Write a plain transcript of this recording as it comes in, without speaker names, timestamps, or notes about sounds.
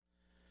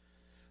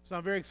So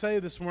I'm very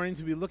excited this morning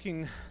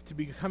to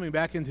be coming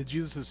back into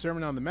Jesus'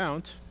 Sermon on the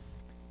Mount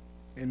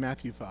in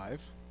Matthew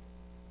 5.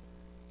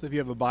 So if you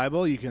have a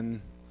Bible, you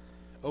can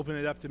open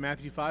it up to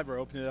Matthew 5 or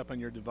open it up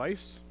on your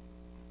device.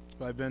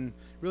 But I've been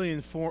really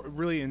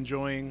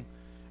enjoying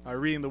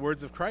reading the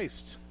words of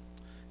Christ.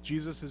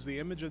 Jesus is the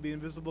image of the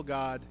invisible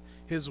God.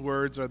 His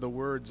words are the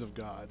words of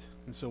God.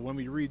 And so when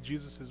we read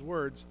Jesus'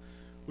 words,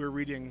 we're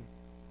reading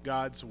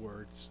God's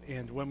words.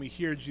 And when we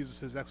hear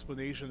Jesus'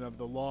 explanation of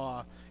the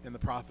law and the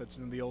prophets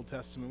in the Old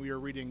Testament, we are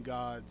reading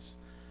God's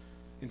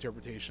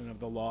interpretation of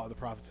the law, the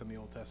prophets in the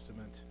Old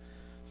Testament.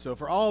 So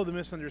for all of the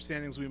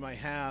misunderstandings we might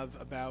have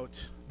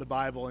about the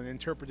Bible and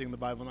interpreting the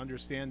Bible and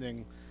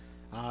understanding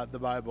the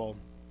Bible,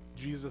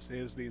 Jesus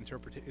is the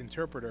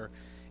interpreter,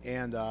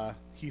 and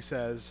he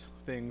says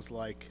things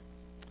like,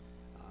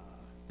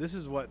 this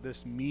is what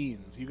this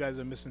means. You guys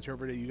have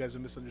misinterpreted it. You guys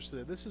have misunderstood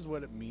it. This is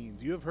what it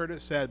means. You have heard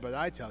it said, but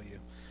I tell you.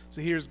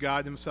 So here's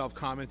God himself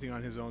commenting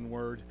on his own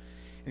word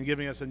and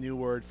giving us a new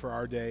word for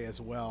our day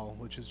as well,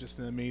 which is just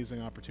an amazing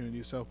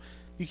opportunity. So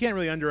you can't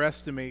really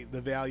underestimate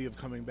the value of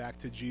coming back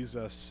to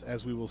Jesus,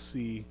 as we will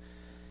see,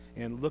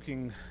 and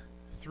looking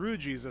through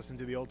Jesus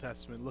into the Old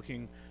Testament,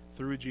 looking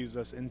through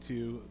Jesus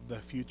into the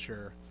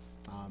future.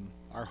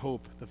 Our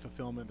hope, the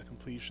fulfillment, the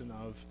completion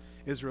of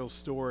Israel's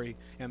story,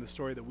 and the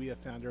story that we have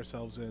found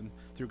ourselves in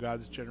through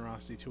God's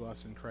generosity to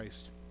us in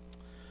Christ.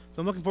 So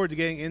I'm looking forward to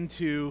getting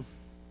into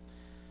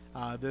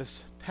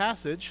this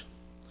passage.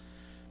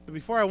 But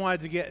before I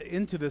wanted to get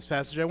into this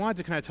passage, I wanted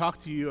to kind of talk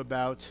to you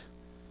about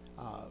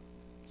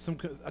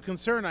a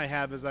concern I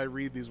have as I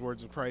read these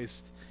words of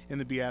Christ in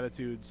the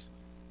Beatitudes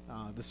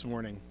this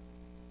morning.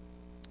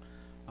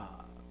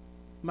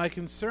 My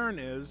concern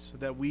is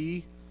that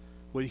we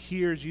would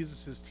hear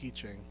Jesus'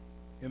 teaching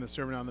in the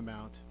Sermon on the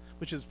Mount,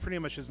 which is pretty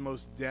much his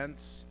most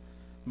dense,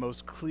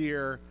 most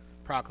clear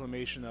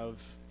proclamation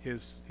of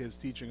his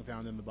teaching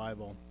found in the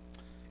Bible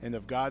and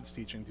of God's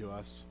teaching to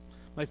us.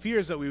 My fear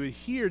is that we would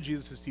hear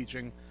Jesus'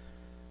 teaching,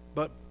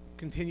 but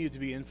continue to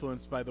be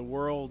influenced by the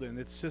world and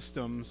its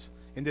systems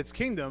and its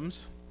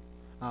kingdoms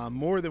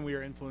more than we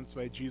are influenced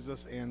by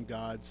Jesus and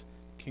God's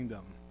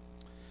kingdom.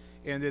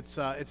 And it's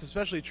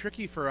especially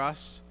tricky for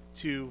us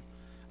to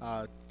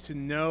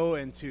know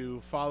and to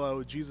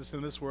follow Jesus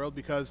in this world,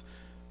 because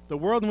the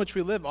world in which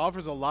we live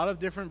offers a lot of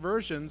different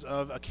versions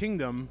of a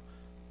kingdom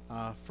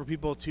for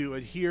people to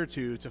adhere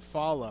to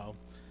follow.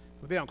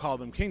 They don't call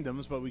them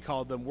kingdoms, but we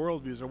call them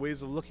worldviews or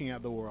ways of looking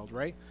at the world,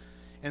 right?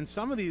 And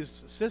some of these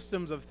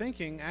systems of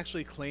thinking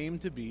actually claim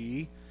to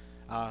be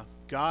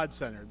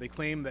God-centered. They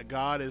claim that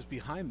God is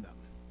behind them.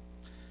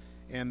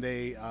 And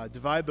they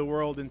divide the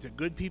world into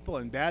good people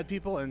and bad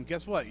people, and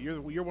guess what?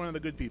 You're one of the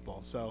good people.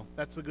 So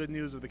that's the good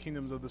news of the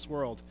kingdoms of this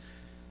world.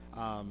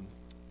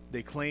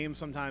 They claim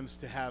sometimes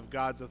to have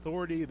God's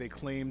authority. They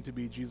claim to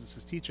be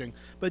Jesus' teaching.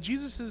 But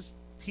Jesus'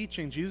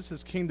 teaching,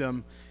 Jesus'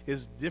 kingdom,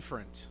 is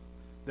different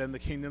than the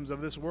kingdoms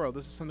of this world.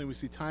 This is something we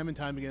see time and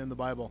time again in the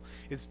Bible.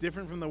 It's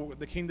different from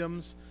the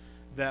kingdoms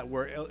that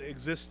were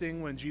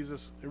existing when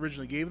Jesus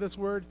originally gave this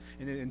word.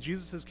 And in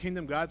Jesus'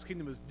 kingdom, God's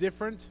kingdom, is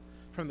different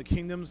from the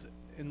kingdoms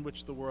in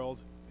which the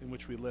world in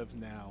which we live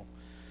now.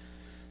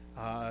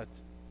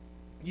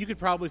 You could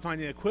probably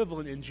find an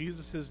equivalent in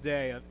Jesus'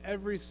 day of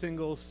every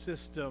single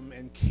system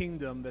and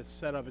kingdom that's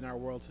set up in our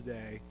world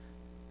today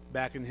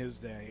back in his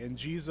day. And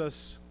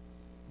Jesus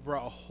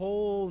brought a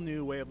whole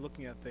new way of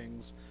looking at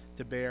things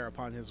to bear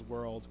upon his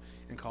world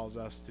and calls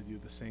us to do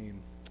the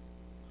same.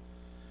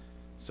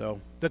 So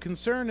the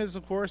concern is,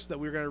 of course, that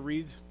we're going to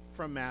read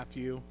from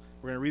Matthew.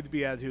 We're going to read the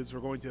Beatitudes. We're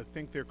going to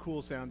think they're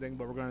cool sounding,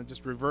 but we're going to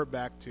just revert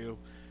back to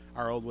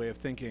our old way of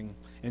thinking,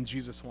 and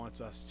Jesus wants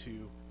us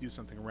to do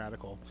something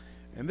radical.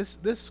 And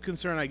this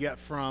concern I get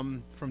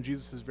from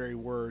Jesus' very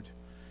word.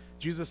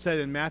 Jesus said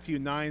in Matthew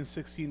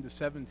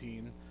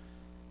 9:16-17,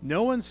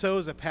 "No one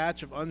sews a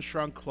patch of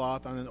unshrunk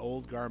cloth on an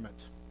old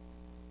garment,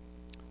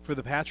 for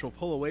the patch will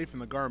pull away from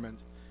the garment,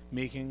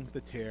 making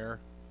the tear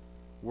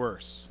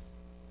worse."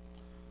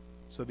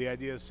 So the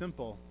idea is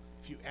simple.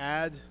 If you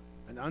add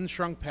an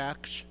unshrunk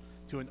patch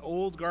to an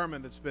old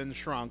garment that's been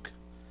shrunk,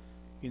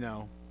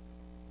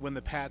 when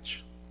the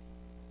patch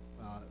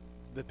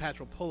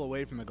will pull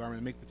away from the garment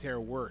and make the tear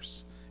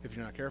worse if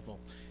you're not careful.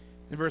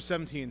 In verse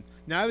 17,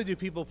 "Neither do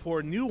people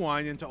pour new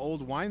wine into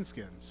old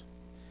wineskins.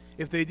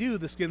 If they do,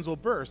 the skins will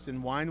burst,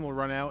 and wine will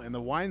run out, and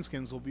the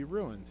wineskins will be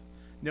ruined.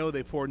 No,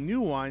 they pour new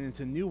wine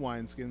into new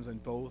wineskins,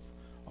 and both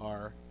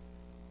are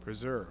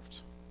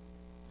preserved."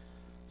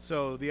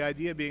 So the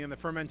idea being, in the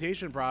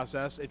fermentation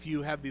process, if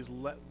you have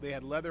they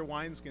had leather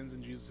wineskins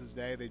in Jesus'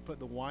 day, they'd put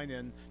the wine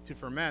in to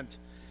ferment.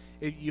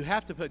 You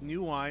have to put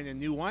new wine in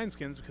new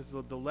wineskins because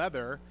the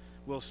leather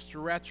will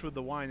stretch with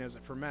the wine as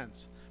it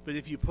ferments. But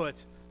if you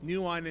put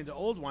new wine into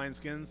old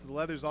wineskins, the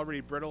leather's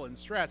already brittle and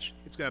stretched.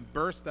 It's going to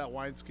burst that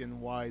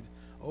wineskin wide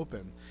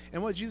open.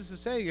 And what Jesus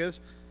is saying is,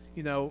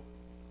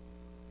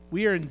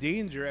 we are in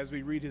danger as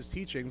we read his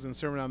teachings in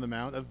Sermon on the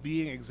Mount of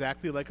being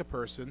exactly like a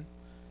person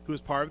who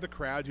was part of the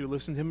crowd, who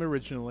listened to him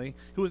originally,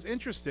 who was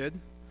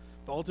interested,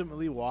 but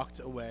ultimately walked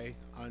away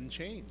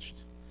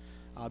unchanged.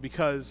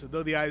 Because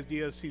though the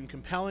ideas seem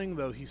compelling,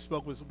 though he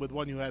spoke with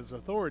one who has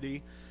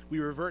authority, we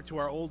revert to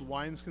our old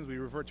wineskins, we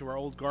revert to our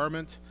old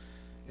garment,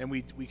 and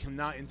we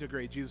cannot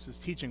integrate Jesus'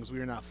 teachings. We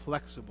are not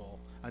flexible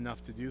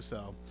enough to do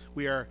so.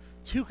 We are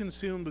too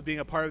consumed with being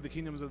a part of the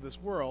kingdoms of this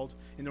world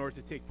in order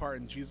to take part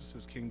in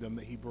Jesus' kingdom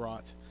that he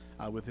brought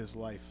with his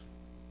life.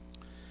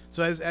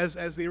 So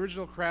as the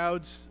original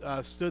crowds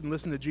stood and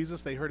listened to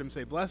Jesus, they heard him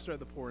say, "Blessed are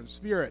the poor in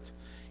spirit.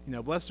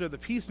 Blessed are the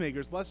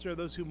peacemakers. Blessed are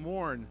those who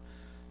mourn,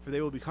 for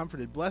they will be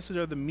comforted. Blessed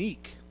are the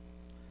meek."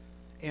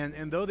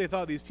 And though they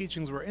thought these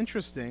teachings were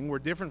interesting, were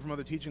different from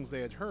other teachings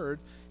they had heard,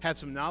 had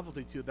some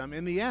novelty to them,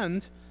 in the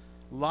end,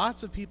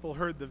 lots of people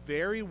heard the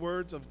very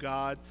words of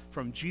God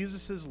from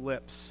Jesus'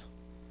 lips,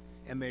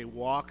 and they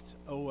walked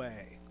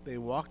away. They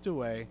walked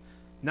away,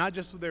 not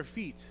just with their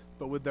feet,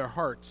 but with their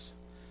hearts,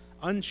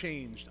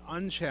 unchanged,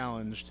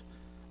 unchallenged,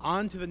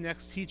 on to the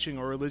next teaching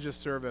or religious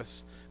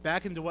service,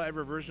 back into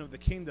whatever version of the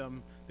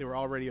kingdom they were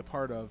already a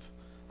part of,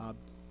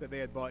 that they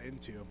had bought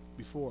into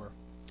before.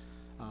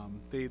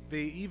 They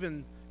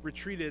even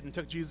retreated and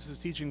took Jesus'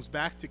 teachings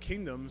back to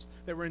kingdoms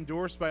that were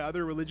endorsed by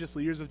other religious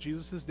leaders of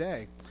Jesus'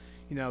 day.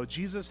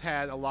 Jesus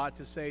had a lot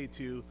to say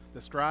to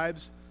the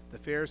scribes, the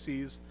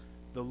Pharisees,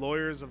 the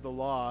lawyers of the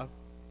law,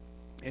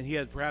 and he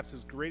had perhaps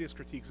his greatest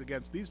critiques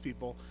against these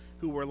people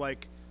who were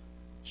like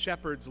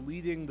shepherds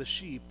leading the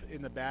sheep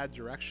in a bad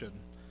direction.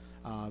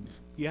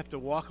 You have to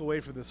walk away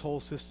from this whole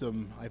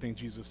system, I think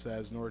Jesus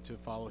says, in order to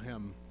follow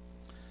him.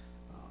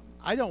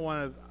 I don't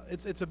want to,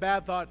 it's a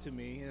bad thought to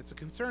me, and it's a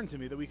concern to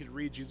me that we could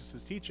read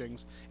Jesus'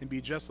 teachings and be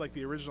just like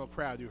the original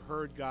crowd who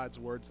heard God's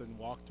words and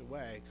walked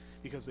away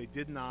because they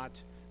did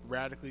not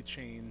radically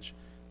change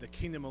the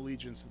kingdom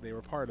allegiance that they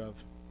were part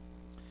of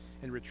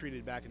and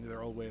retreated back into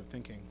their old way of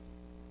thinking.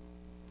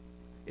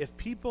 If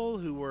people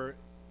who were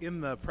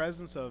in the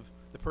presence of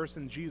the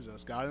person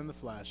Jesus, God in the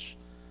flesh,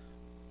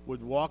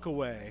 would walk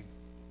away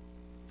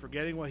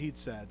forgetting what he'd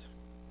said,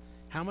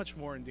 how much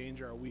more in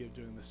danger are we of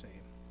doing the same?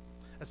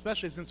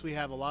 Especially since we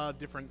have a lot of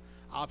different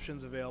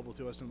options available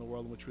to us in the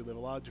world in which we live, a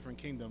lot of different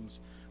kingdoms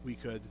we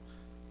could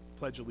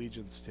pledge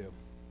allegiance to.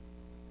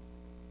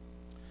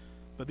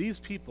 But these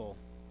people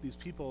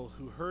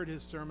who heard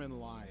his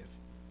sermon live,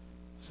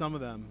 some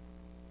of them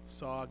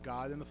saw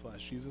God in the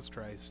flesh, Jesus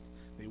Christ.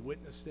 They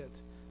witnessed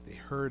it. They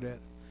heard it.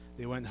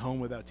 They went home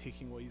without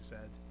taking what he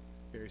said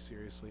very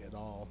seriously at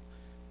all.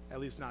 At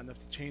least not enough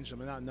to change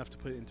them and not enough to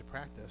put it into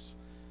practice.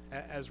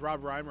 As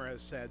Rob Reimer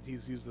has said,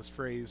 he's used this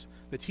phrase,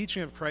 the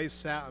teaching of Christ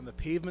sat on the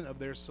pavement of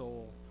their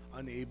soul,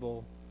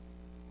 unable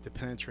to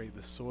penetrate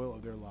the soil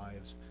of their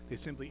lives. They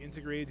simply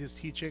integrated his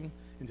teaching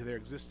into their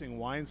existing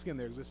wineskin,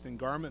 their existing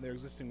garment, their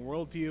existing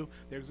worldview,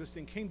 their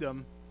existing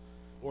kingdom,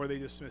 or they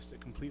dismissed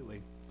it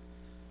completely.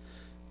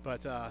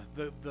 But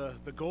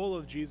the goal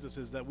of Jesus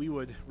is that we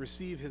would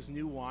receive his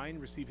new wine,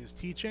 receive his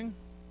teaching,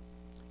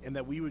 and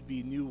that we would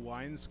be new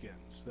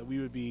wineskins, that we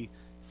would be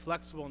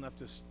flexible enough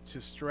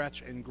to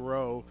stretch and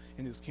grow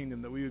in his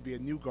kingdom, that we would be a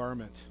new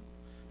garment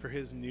for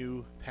his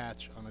new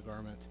patch on a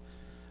garment.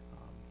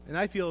 And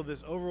I feel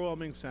this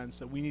overwhelming sense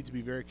that we need to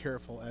be very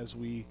careful as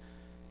we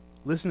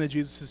listen to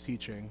Jesus'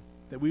 teaching,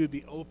 that we would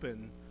be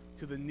open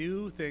to the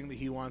new thing that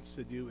he wants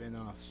to do in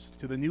us,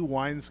 to the new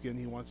wineskin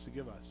he wants to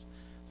give us.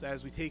 So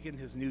as we take in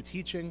his new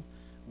teaching,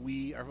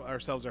 we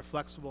ourselves are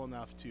flexible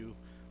enough to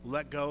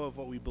let go of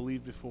what we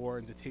believed before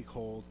and to take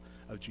hold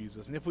of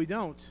Jesus. And if we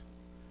don't,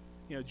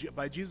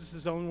 by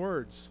Jesus' own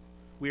words,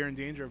 we are in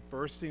danger of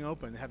bursting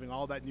open, having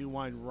all that new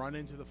wine run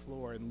into the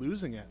floor and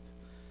losing it,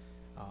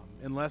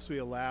 unless we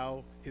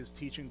allow his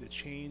teaching to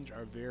change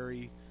our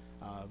very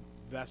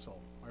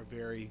vessel, our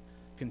very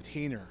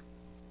container.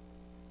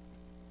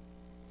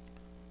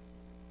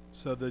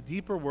 So the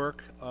deeper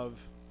work of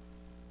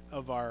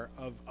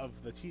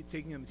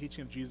taking in the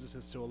teaching of Jesus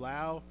is to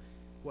allow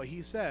what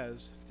he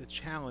says to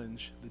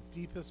challenge the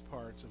deepest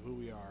parts of who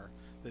we are,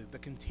 the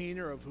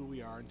container of who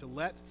we are, and to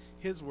let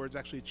his words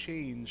actually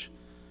change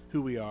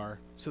who we are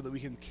so that we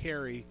can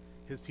carry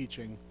his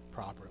teaching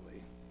properly.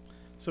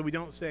 So we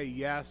don't say,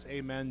 yes,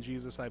 amen,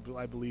 Jesus, I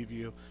believe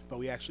you, but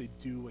we actually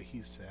do what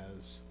he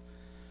says.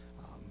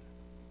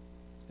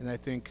 And I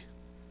think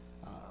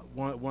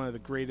one of the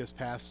greatest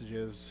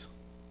passages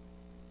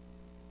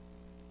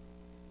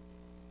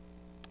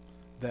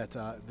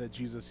that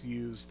Jesus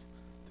used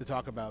to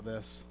talk about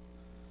this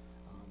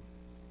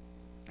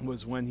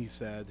was when he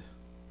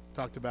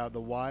talked about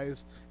the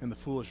wise and the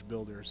foolish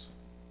builders.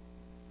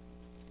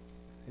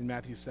 In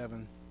Matthew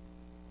 7,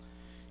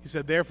 he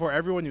said, "Therefore,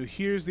 everyone who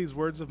hears these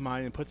words of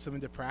mine and puts them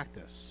into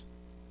practice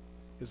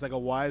is like a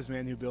wise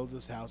man who builds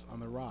his house on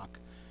the rock."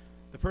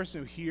 The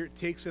person who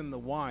takes in the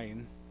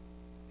wine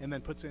and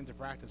then puts it into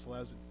practice,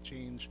 allows it to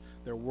change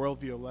their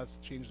worldview, allows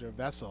it to change their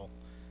vessel.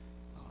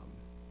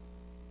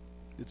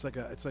 It's like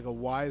a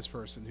wise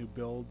person who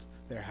builds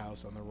their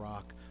house on the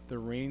rock. The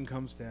rain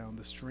comes down,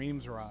 the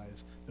streams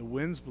rise, the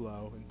winds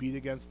blow and beat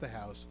against the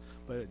house,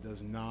 but it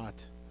does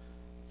not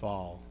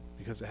fall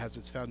because it has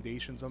its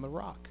foundations on the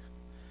rock.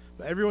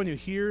 But everyone who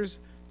hears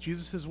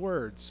Jesus'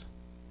 words,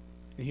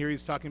 and here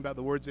he's talking about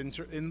the words in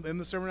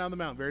the Sermon on the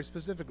Mount very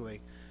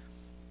specifically,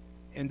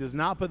 and does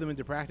not put them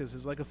into practice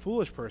is like a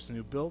foolish person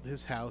who built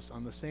his house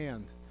on the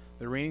sand.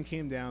 The rain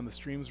came down, the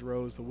streams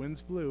rose, the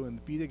winds blew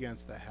and beat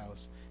against that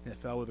house, and it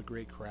fell with a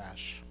great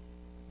crash.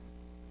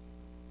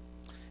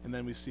 And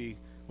then we see,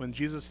 when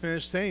Jesus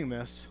finished saying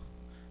this,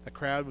 the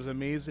crowd was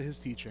amazed at his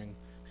teaching,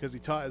 because he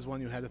taught as one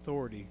who had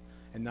authority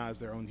and not as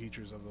their own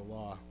teachers of the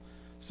law.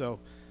 So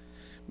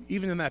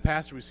even in that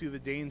passage, we see the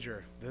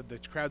danger. The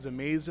crowd's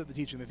amazed at the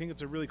teaching. They think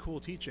it's a really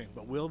cool teaching,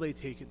 but will they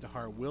take it to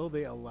heart? Will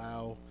they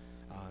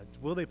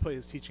put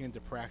his teaching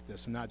into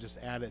practice and not just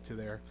add it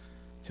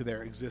to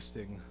their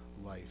existing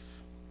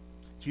life?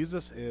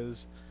 Jesus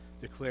is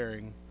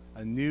declaring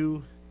a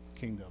new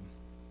kingdom.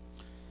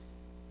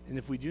 And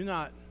if we do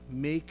not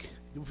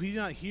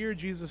hear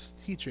Jesus'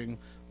 teaching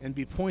and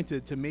be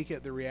pointed to make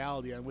it the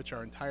reality on which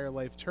our entire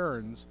life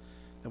turns,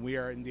 then we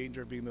are in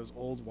danger of being those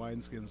old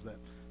wineskins that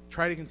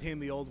try to contain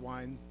the old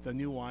wine, the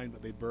new wine,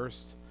 but they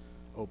burst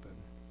open.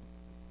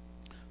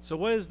 So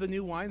what is the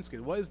new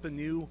wineskin? What is the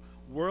new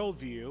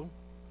worldview,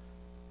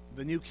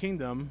 the new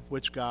kingdom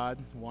which God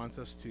wants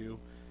us to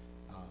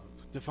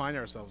define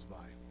ourselves by?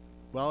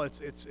 Well,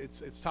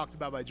 it's talked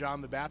about by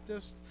John the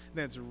Baptist, and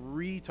then it's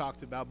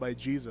re-talked about by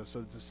Jesus. So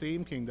it's the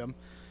same kingdom.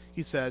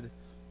 He said,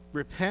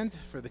 "Repent,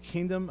 for the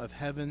kingdom of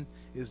heaven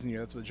is near."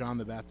 That's what John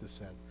the Baptist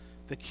said.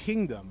 The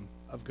kingdom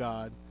of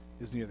God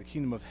is near, the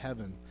kingdom of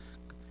heaven.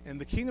 And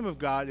the kingdom of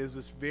God is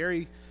this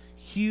very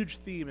huge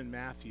theme in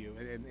Matthew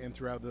and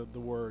throughout the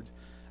word,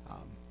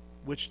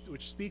 which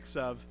speaks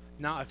of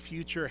not a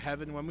future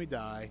heaven when we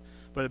die,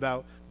 but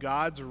about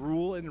God's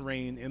rule and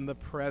reign in the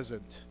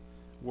present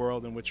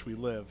world in which we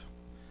live.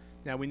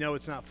 Now, we know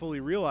it's not fully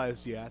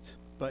realized yet,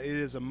 but it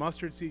is a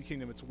mustard seed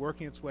kingdom. It's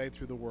working its way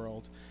through the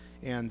world.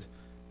 And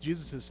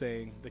Jesus is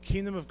saying, the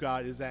kingdom of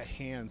God is at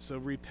hand. So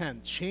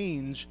repent,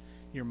 change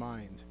your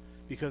mind,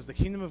 because the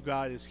kingdom of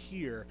God is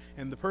here.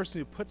 And the person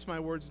who puts my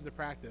words into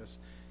practice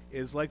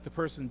is like the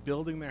person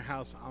building their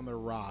house on the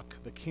rock.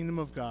 The kingdom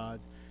of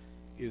God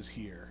is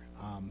here.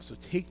 So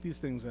take these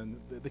things in.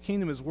 The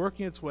kingdom is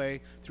working its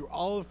way through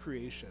all of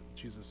creation,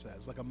 Jesus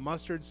says, like a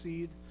mustard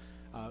seed.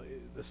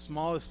 The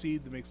smallest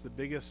seed that makes the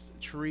biggest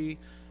tree,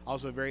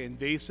 also very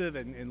invasive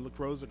and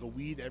grows like a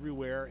weed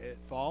everywhere it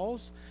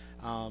falls.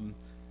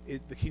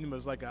 The kingdom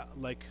is like a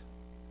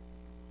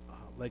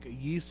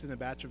yeast in a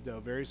batch of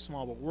dough, very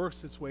small, but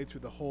works its way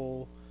through the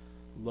whole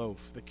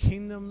loaf. The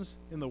kingdoms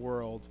in the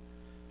world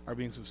are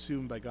being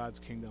subsumed by God's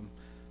kingdom.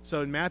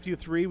 So in Matthew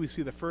 3, we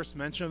see the first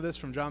mention of this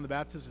from John the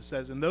Baptist. It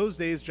says, "In those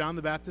days John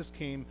the Baptist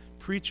came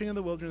preaching in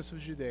the wilderness of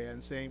Judea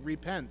and saying,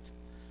 'Repent,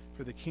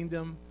 for the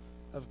kingdom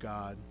of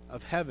God,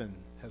 of heaven,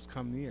 has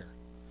come near.'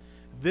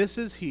 This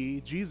is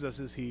he," Jesus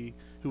is he,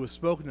 "who was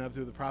spoken of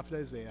through the prophet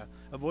Isaiah,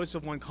 a voice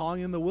of one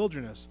calling in the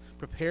wilderness,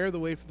 'Prepare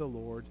the way for the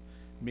Lord,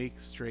 make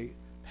straight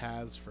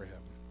paths for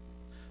him.'"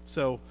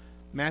 So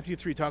Matthew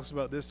 3 talks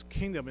about this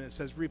kingdom, and it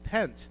says,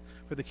 "Repent,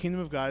 for the kingdom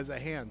of God is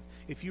at hand."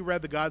 If you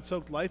read the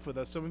God-Soaked Life with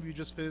us, some of you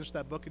just finished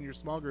that book in your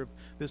small group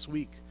this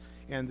week,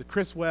 and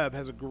Chris Webb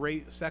has a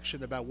great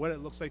section about what it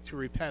looks like to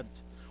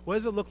repent. What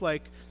does it look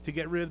like to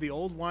get rid of the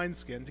old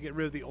wineskin, to get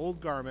rid of the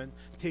old garment,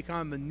 take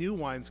on the new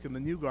wineskin, the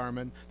new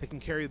garment that can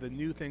carry the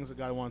new things that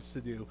God wants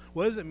to do?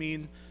 What does it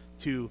mean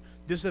to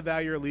disavow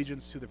your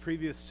allegiance to the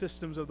previous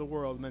systems of the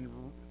world and then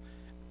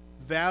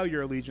vow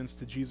your allegiance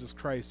to Jesus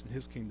Christ and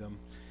his kingdom?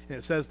 And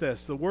it says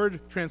this, the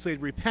word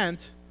translated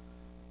repent,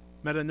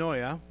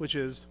 metanoia, which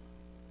is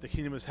the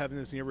kingdom of heaven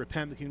is near,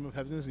 repent, the kingdom of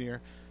heaven is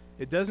near.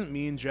 It doesn't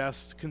mean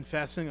just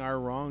confessing our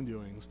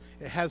wrongdoings.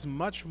 It has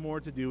much more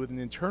to do with an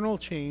internal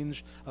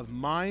change of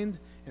mind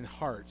and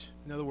heart.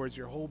 In other words,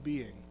 your whole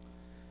being.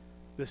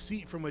 The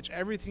seat from which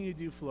everything you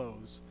do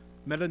flows.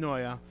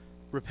 Metanoia,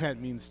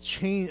 repent, means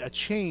a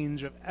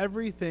change of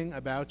everything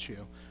about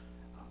you.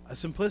 A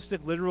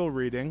simplistic literal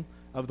reading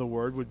of the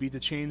word would be to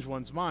change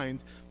one's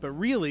mind, but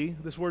really,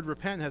 this word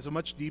repent has a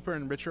much deeper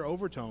and richer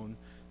overtone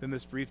than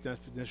this brief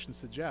definition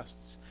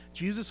suggests.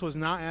 Jesus was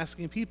not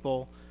asking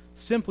people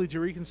simply to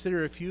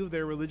reconsider a few of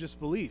their religious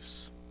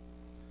beliefs,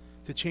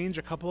 to change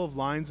a couple of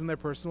lines in their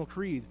personal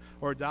creed,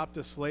 or adopt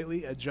a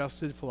slightly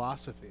adjusted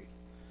philosophy.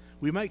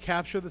 We might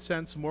capture the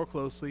sense more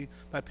closely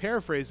by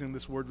paraphrasing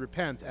this word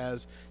repent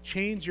as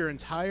change your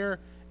entire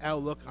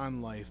outlook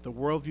on life, the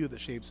worldview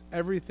that shapes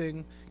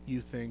everything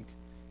you think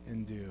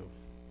and do.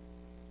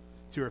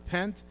 To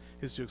repent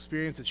is to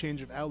experience a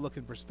change of outlook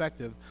and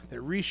perspective that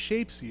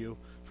reshapes you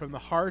from the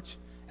heart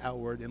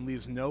outward and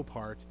leaves no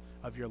part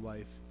of your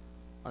life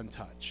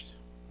untouched.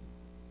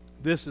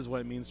 This is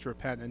what it means to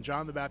repent. And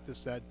John the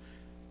Baptist said,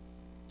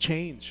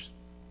 change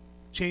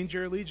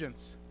your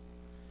allegiance.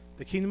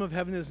 The kingdom of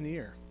heaven is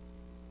near.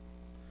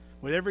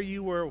 Whatever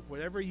you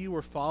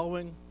were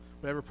following,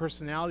 whatever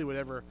personality,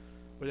 whatever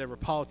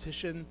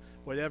politician,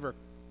 whatever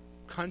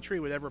country,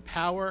 whatever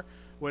power,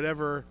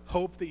 whatever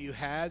hope that you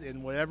had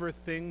in whatever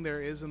thing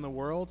there is in the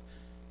world,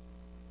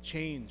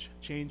 change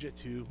it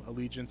to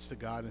allegiance to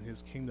God and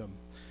his kingdom.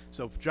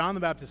 So John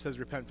the Baptist says,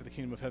 repent, for the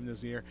kingdom of heaven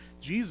is near.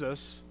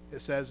 Jesus, it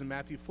says in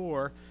Matthew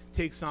 4,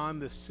 takes on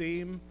the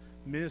same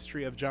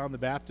ministry of John the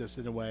Baptist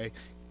in a way.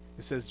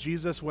 It says,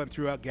 Jesus went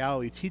throughout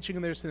Galilee, teaching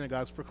in their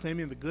synagogues,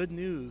 proclaiming the good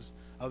news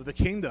of the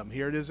kingdom.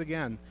 Here it is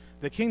again,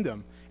 the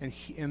kingdom.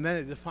 And then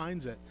it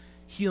defines it,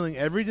 healing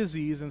every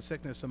disease and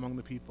sickness among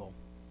the people.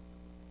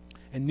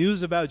 And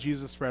news about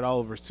Jesus spread all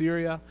over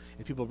Syria,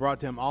 and people brought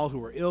to him all who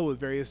were ill with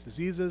various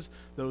diseases,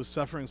 those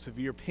suffering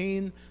severe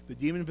pain, the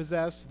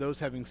demon-possessed, those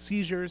having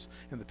seizures,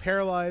 and the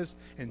paralyzed,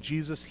 and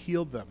Jesus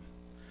healed them.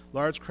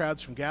 Large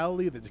crowds from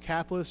Galilee, the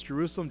Decapolis,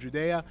 Jerusalem,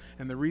 Judea,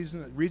 and the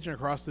region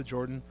across the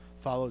Jordan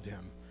followed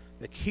him.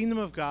 The kingdom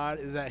of God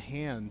is at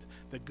hand.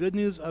 The good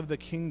news of the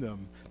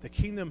kingdom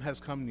has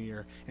come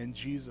near, and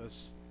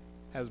Jesus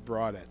has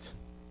brought it.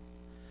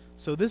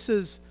 So this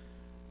is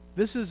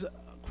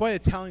quite a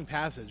telling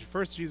passage.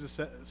 First, Jesus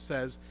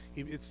says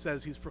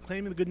he's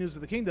proclaiming the good news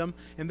of the kingdom,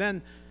 and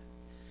then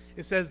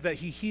it says that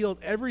he healed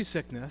every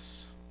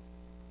sickness.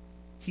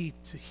 He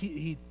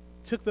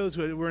took those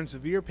who were in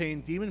severe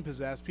pain,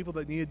 demon-possessed, people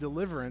that needed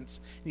deliverance,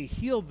 and he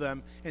healed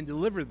them and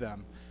delivered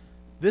them.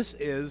 This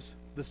is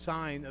the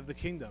sign of the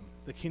kingdom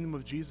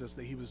of Jesus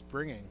that he was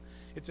bringing.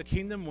 It's a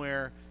kingdom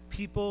where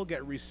people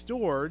get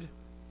restored.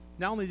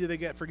 Not only do they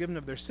get forgiven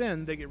of their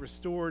sin, they get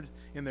restored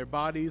in their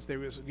bodies, they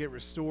get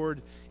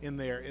restored in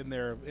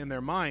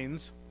their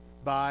minds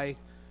by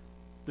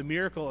the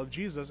miracle of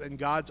Jesus and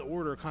God's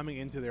order coming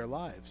into their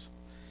lives.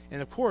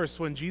 And of course,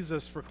 when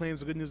Jesus proclaims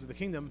the good news of the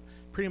kingdom,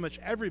 pretty much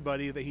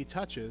everybody that he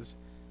touches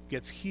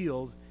gets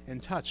healed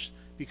and touched,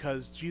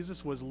 because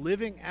Jesus was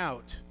living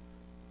out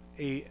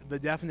the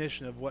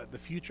definition of what the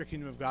future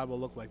kingdom of God will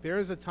look like. There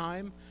is a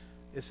time,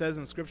 it says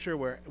in Scripture,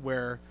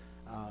 where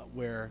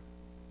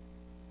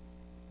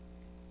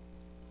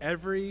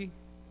every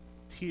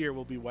tear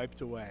will be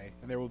wiped away,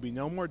 and there will be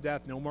no more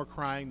death, no more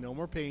crying, no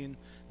more pain,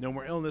 no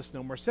more illness,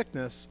 no more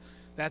sickness.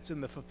 That's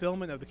in the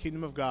fulfillment of the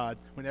kingdom of God,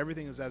 when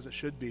everything is as it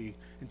should be.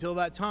 Until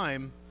that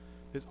time,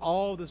 there's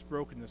all this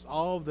brokenness,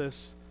 all of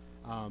this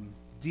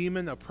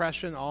demon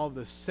oppression, all of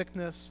this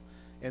sickness,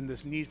 and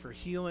this need for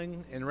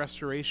healing and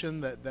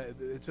restoration that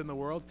it's in the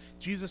world.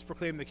 Jesus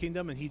proclaimed the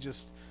kingdom, and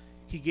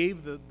he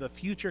gave the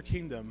future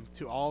kingdom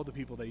to all the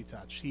people that he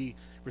touched. He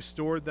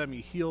restored them,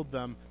 he healed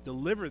them,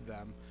 delivered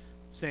them,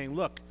 saying,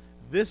 look,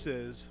 this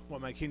is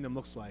what my kingdom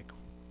looks like.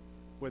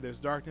 Where there's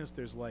darkness,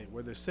 there's light.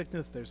 Where there's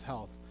sickness, there's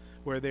health.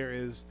 Where there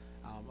is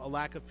a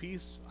lack of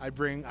peace,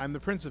 I'm the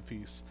Prince of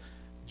Peace.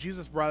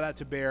 Jesus brought that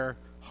to bear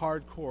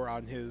hardcore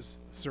on his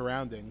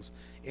surroundings.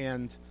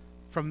 And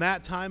from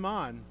that time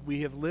on,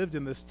 we have lived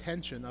in this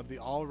tension of the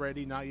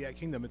already not yet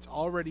kingdom. It's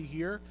already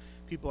here.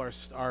 People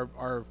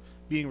are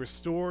being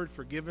restored,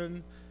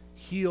 forgiven,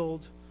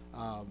 healed,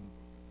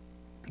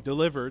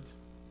 delivered.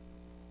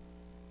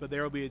 But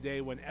there will be a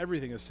day when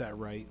everything is set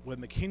right, when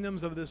the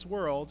kingdoms of this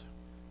world,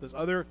 those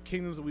other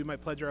kingdoms that we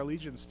might pledge our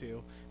allegiance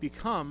to,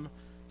 become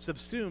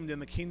subsumed in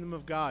the kingdom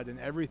of God, and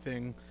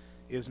everything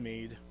is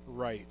made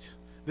right.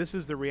 This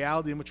is the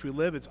reality in which we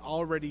live. It's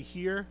already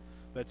here,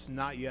 but it's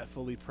not yet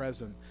fully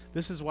present.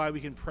 This is why we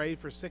can pray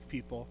for sick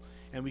people,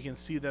 and we can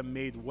see them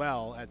made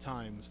well at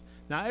times.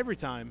 Not every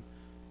time,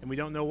 and we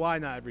don't know why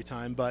not every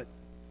time, but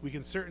we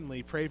can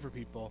certainly pray for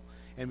people,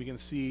 and we can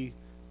see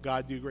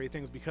God do great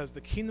things, because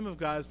the kingdom of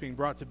God is being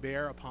brought to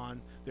bear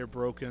upon their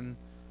broken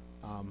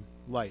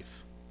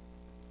life.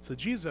 So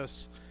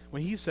Jesus,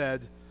 when he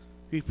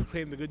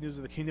proclaimed the good news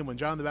of the kingdom, when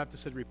John the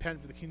Baptist said,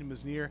 repent for the kingdom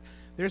is near,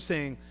 they're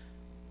saying,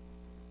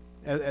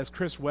 as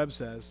Chris Webb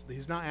says,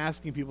 he's not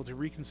asking people to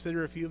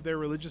reconsider a few of their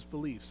religious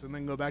beliefs and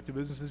then go back to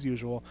business as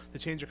usual, to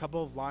change a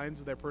couple of lines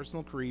of their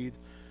personal creed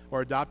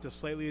or adopt a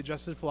slightly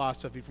adjusted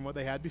philosophy from what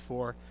they had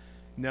before.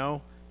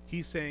 No,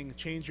 he's saying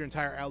change your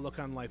entire outlook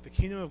on life. The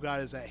kingdom of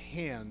God is at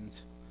hand.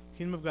 The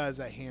kingdom of God is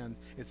at hand.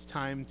 It's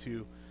time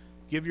to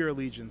give your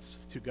allegiance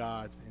to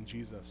God and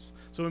Jesus.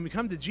 So when we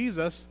come to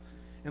Jesus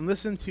and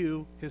listen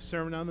to his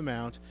Sermon on the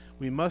Mount,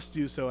 we must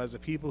do so as a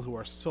people who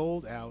are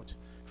sold out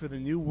for the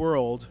new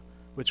world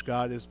which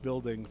God is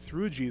building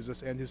through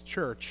Jesus and his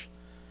church.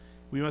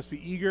 We must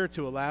be eager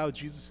to allow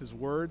Jesus'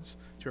 words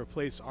to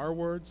replace our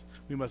words.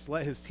 We must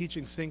let his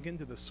teaching sink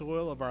into the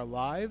soil of our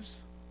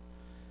lives.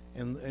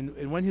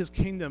 And when his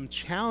kingdom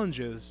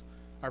challenges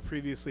our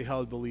previously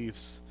held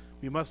beliefs,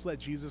 we must let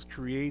Jesus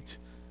create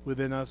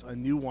within us a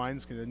new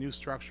wineskin, a new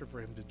structure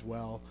for him to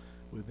dwell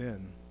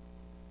within.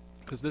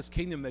 Because this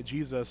kingdom that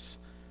Jesus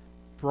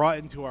brought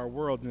into our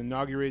world and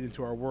inaugurated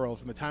into our world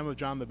from the time of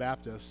John the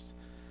Baptist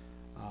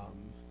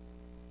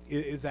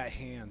is at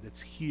hand.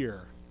 It's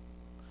here.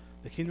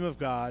 The kingdom of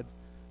God,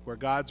 where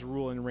God's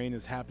rule and reign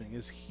is happening,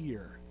 is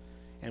here.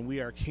 And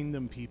we are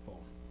kingdom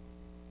people.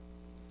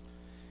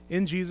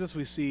 In Jesus,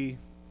 we see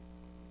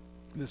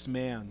this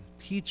man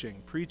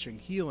teaching, preaching,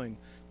 healing,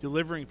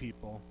 delivering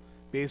people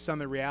based on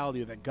the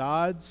reality that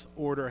God's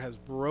order has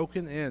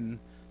broken in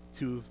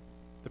to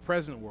the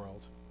present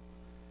world.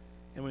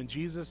 And when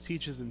Jesus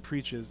teaches and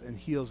preaches and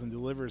heals and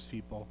delivers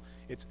people,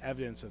 it's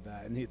evidence of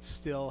that, and it's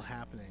still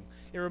happening.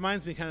 It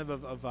reminds me kind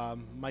of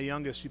my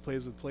youngest. She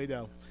plays with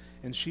Play-Doh,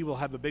 and she will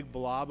have a big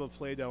blob of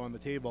Play-Doh on the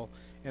table,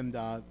 and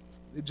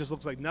it just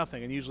looks like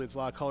nothing, and usually it's a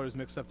lot of colors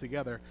mixed up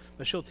together.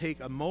 But she'll take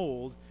a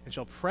mold and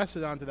she'll press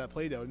it onto that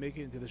Play-Doh and make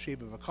it into the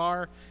shape of a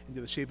car,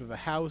 into the shape of a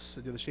house,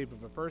 into the shape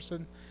of a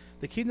person.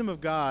 The kingdom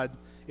of God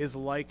is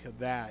like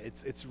that.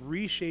 It's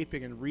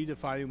reshaping and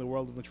redefining the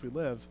world in which we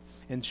live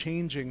and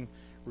changing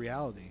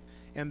reality.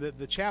 And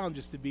the challenge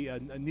is to be a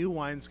new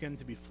wineskin,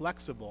 to be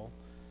flexible,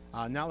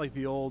 not like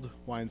the old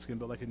wineskin,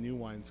 but like a new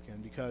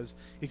wineskin. Because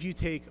if you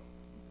take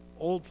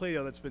old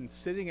Play-Doh that's been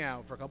sitting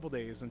out for a couple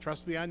days, and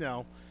trust me, I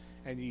know,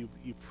 and you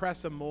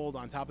press a mold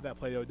on top of that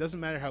Play-Doh, it doesn't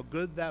matter how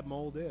good that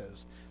mold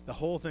is, the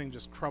whole thing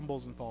just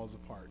crumbles and falls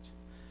apart.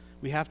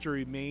 We have to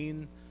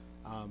remain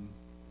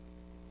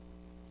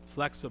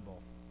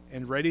flexible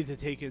and ready to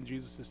take in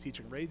Jesus'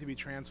 teaching, ready to be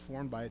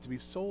transformed by it, to be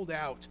sold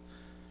out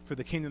for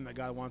the kingdom that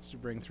God wants to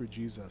bring through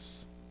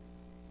Jesus.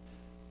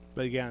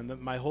 But again,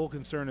 my whole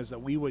concern is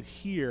that we would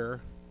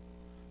hear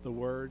the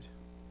word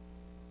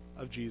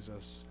of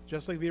Jesus,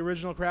 just like the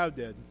original crowd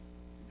did,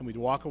 and we'd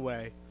walk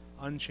away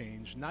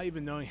unchanged, not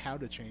even knowing how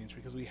to change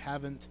because we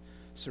haven't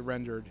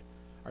surrendered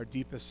our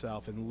deepest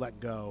self and let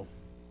go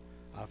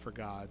for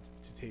God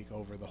to take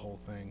over the whole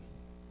thing.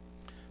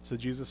 So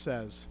Jesus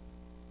says,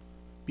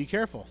 be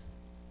careful.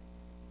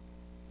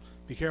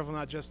 Be careful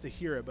not just to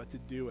hear it, but to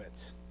do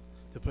it,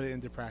 to put it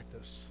into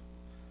practice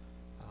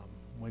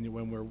when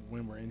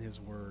we're in his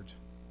word.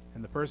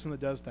 And the person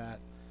that does that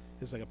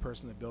is like a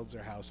person that builds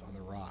their house on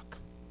the rock.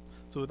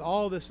 So with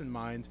all this in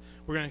mind,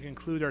 we're going to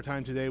conclude our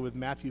time today with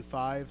Matthew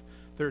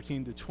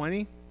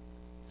 5:13-20.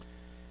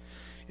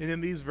 And in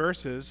these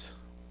verses,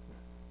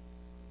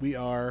 we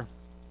are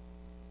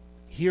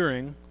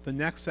hearing the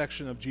next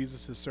section of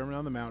Jesus' Sermon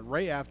on the Mount,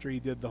 right after he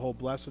did the whole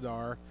blessed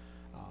are,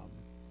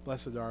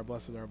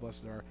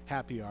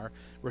 happy are.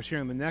 We're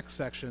hearing the next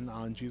section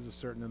on Jesus'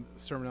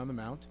 Sermon on the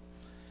Mount.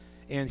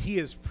 And he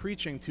is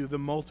preaching to the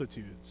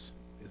multitudes.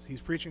 He's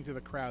preaching to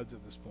the crowds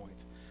at this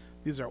point.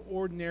 These are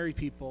ordinary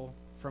people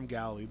from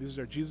Galilee. These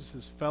are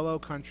Jesus' fellow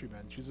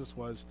countrymen. Jesus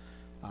was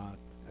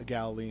a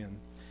Galilean.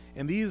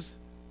 And these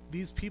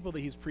people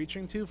that he's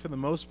preaching to, for the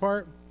most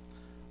part,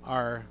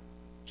 are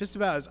just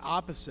about as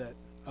opposite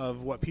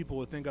of what people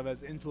would think of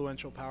as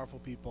influential, powerful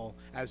people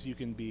as you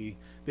can be.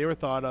 They were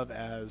thought of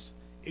as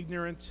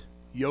ignorant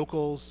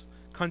yokels,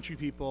 country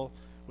people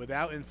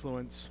without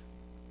influence,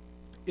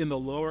 in the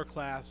lower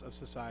class of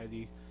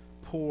society,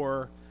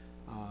 poor,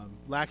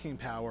 lacking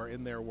power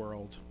in their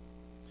world.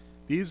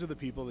 These are the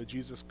people that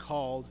Jesus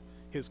called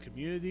his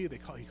community.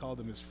 He called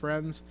them his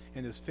friends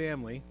and his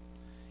family.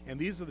 And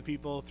these are the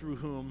people through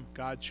whom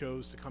God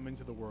chose to come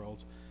into the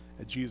world,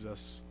 in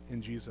Jesus.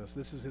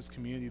 This is his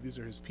community. These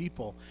are his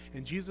people.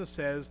 And Jesus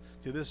says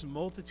to this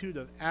multitude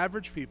of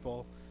average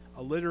people,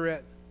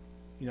 illiterate,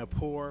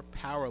 poor,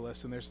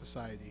 powerless in their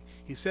society,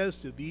 he says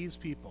to these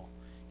people,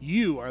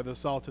 you are the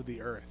salt of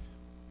the earth.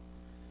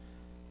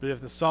 But if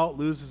the salt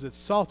loses its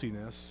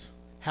saltiness,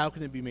 how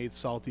can it be made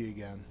salty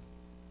again?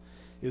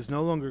 It is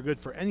no longer good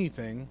for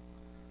anything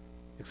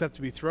except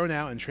to be thrown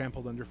out and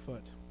trampled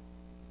underfoot.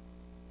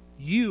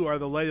 You are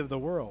the light of the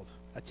world.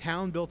 A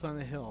town built on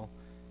a hill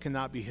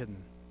cannot be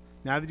hidden.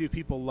 Neither do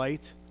people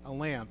light a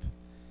lamp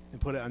and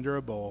put it under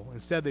a bowl.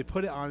 Instead, they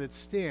put it on its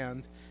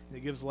stand, and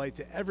it gives light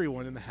to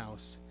everyone in the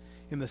house.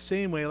 In the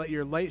same way, let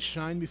your light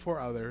shine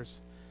before others,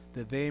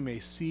 that they may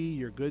see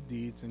your good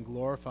deeds and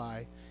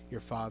glorify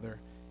your Father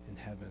in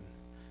heaven.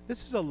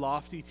 This is a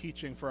lofty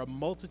teaching for a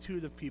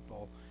multitude of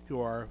people who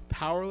are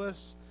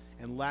powerless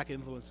and lack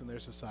influence in their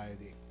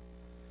society.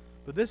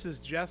 But this is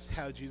just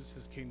how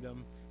Jesus'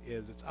 kingdom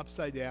is. It's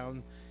upside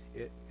down.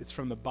 It's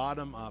from the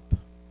bottom up.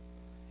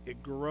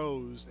 It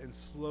grows and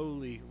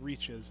slowly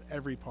reaches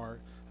every part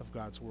of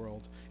God's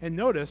world. And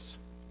notice,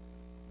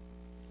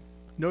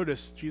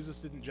 Jesus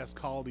didn't just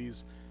call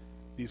these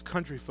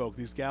country folk,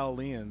 these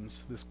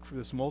Galileans,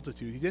 this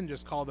multitude. He didn't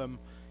just call them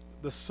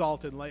the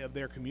salt and light of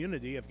their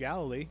community of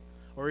Galilee,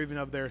 or even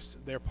of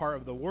their part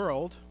of the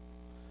world.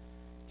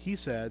 He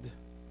said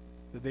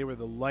that they were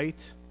the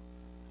light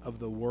of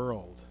the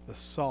world, the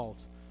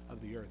salt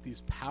of the earth.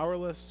 These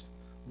powerless,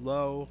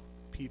 low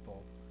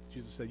people.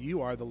 Jesus said,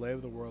 you are the light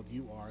of the world,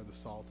 you are the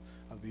salt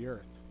of the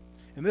earth.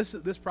 And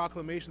this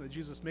proclamation that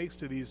Jesus makes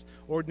to these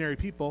ordinary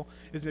people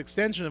is an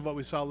extension of what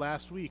we saw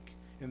last week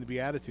in the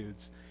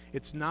Beatitudes.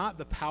 It's not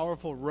the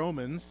powerful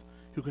Romans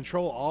who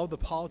control all the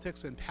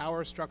politics and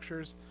power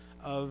structures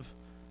of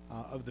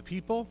the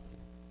people.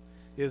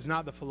 It is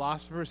not the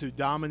philosophers who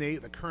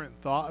dominate the current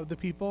thought of the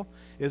people.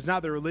 It is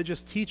not the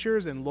religious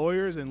teachers and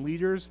lawyers and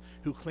leaders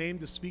who claim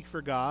to speak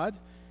for God.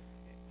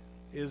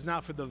 It is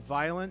not for the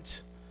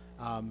violent,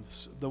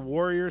 the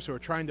warriors who are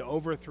trying to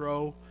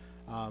overthrow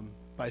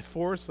by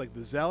force, like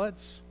the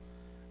zealots.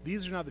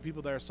 These are not the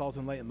people that are salt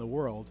and light in the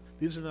world.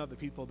 These are not the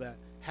people that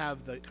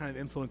have the kind of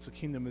influence the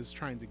kingdom is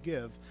trying to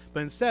give.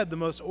 But instead, the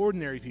most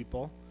ordinary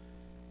people,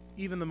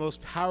 even the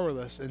most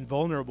powerless and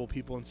vulnerable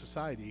people in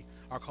society,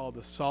 are called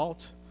the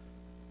salt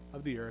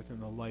of the earth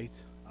and the light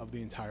of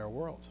the entire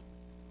world.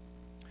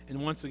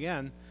 And once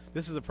again,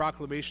 this is a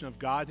proclamation of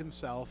God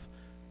himself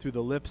through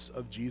the lips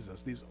of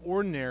Jesus. These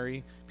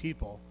ordinary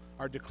people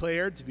are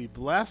declared to be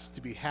blessed,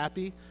 to be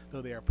happy,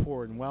 though they are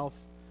poor in wealth,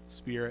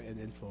 spirit, and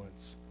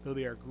influence. Though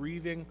they are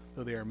grieving,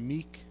 though they are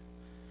meek,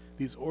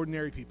 these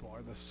ordinary people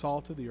are the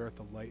salt of the earth,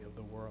 the light of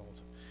the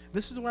world.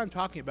 This is what I'm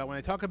talking about when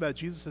I talk about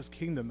Jesus'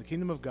 kingdom, the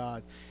kingdom of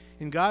God.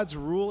 In God's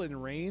rule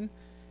and reign,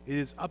 it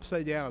is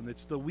upside down.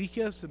 It's the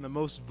weakest and the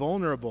most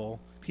vulnerable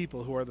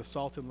people who are the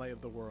salt and light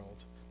of the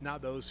world,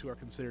 not those who are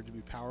considered to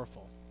be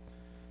powerful.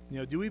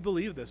 Do we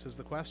believe this is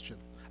the question.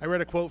 I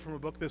read a quote from a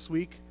book this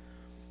week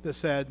that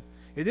said,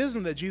 "It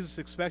isn't that Jesus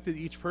expected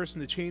each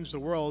person to change the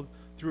world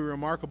through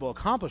remarkable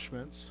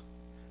accomplishments.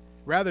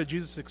 Rather,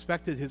 Jesus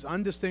expected his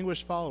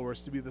undistinguished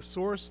followers to be the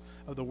source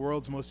of the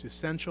world's most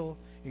essential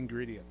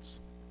ingredients."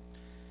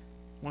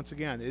 Once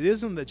again, it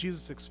isn't that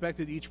Jesus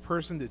expected each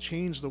person to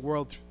change the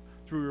world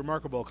through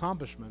remarkable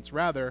accomplishments.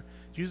 Rather,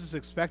 Jesus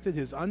expected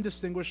his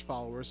undistinguished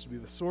followers to be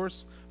the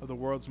source of the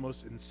world's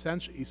most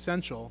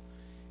essential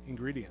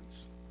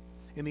ingredients.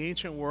 In the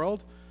ancient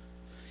world,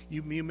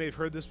 you may have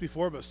heard this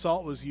before, but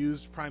salt was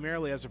used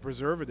primarily as a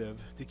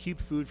preservative to keep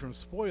food from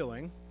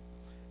spoiling,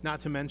 not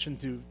to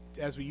mention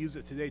as we use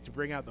it today, to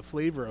bring out the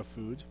flavor of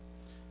food.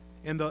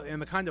 And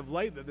the kind of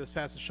light that this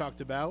passage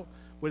talked about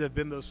would have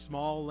been those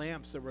small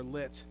lamps that were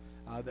lit,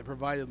 that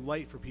provided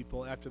light for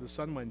people after the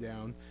sun went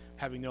down,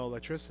 having no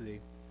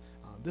electricity.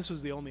 This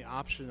was the only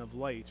option of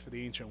light for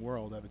the ancient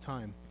world at the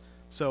time.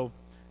 So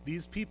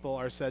these people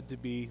are said to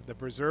be the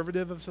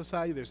preservative of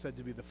society. They're said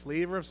to be the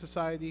flavor of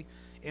society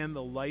and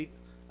the light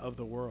of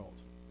the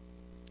world.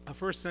 A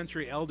first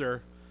century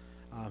elder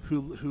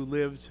who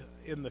lived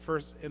in the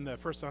first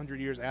 100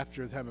 years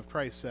after the time of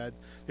Christ said,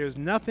 "There's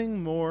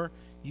nothing more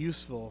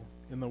useful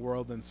in the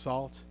world than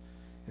salt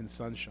and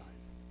sunshine."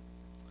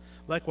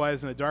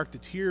 Likewise, in a dark,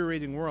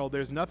 deteriorating world,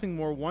 there's nothing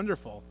more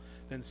wonderful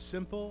than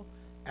simple,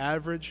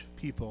 average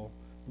people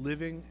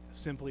living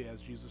simply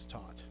as Jesus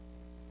taught.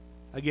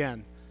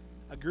 Again,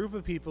 a group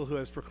of people who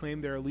has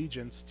proclaimed their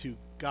allegiance to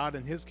God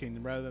and his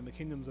kingdom rather than the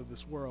kingdoms of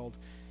this world,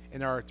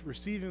 and are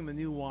receiving the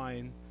new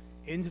wine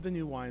into the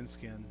new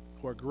wineskin,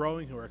 who are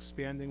growing, who are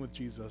expanding with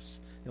Jesus,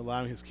 and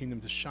allowing his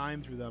kingdom to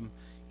shine through them,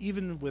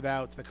 even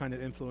without the kind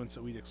of influence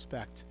that we'd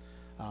expect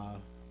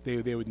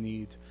they would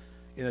need.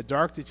 In a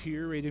dark,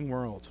 deteriorating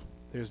world,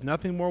 there's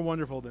nothing more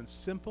wonderful than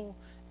simple,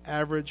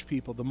 average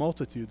people, the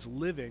multitudes,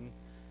 living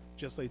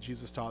just like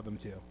Jesus taught them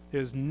to.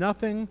 There's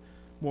nothing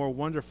more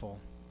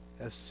wonderful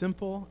as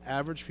simple,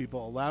 average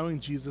people allowing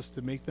Jesus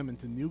to make them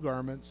into new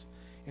garments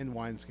and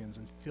wineskins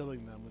and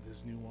filling them with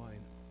his new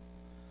wine.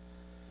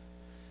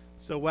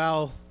 So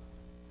while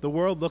the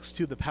world looks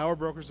to the power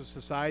brokers of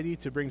society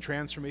to bring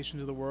transformation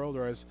to the world,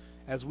 or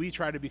as we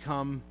try to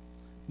become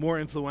more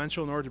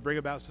influential in order to bring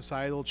about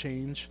societal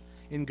change,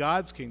 in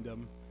God's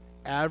kingdom,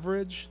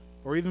 average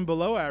or even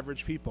below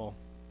average people,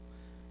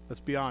 let's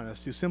be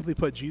honest, who simply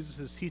put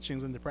Jesus'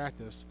 teachings into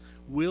practice,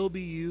 will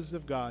be used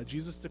of God.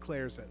 Jesus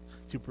declares it,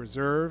 to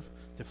preserve,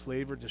 to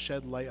flavor, to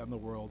shed light on the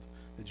world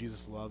that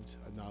Jesus loved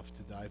enough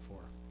to die for.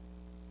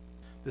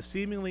 The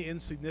seemingly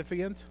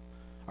insignificant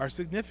are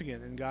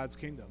significant in God's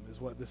kingdom,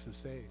 is what this is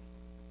saying.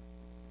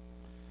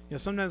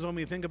 Sometimes when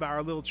we think about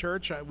our little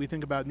church, we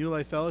think about New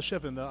Life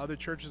Fellowship and the other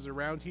churches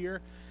around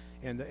here,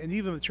 and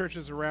even the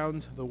churches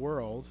around the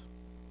world.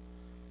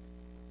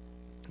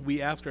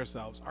 We ask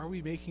ourselves, are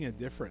we making a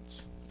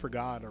difference for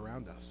God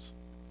around us?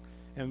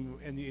 And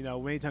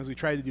many times we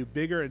try to do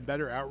bigger and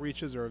better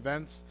outreaches or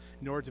events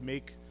in order to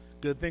make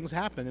good things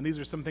happen. And these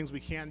are some things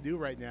we can't do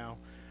right now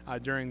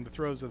during the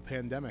throes of the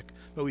pandemic.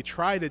 But we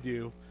try to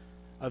do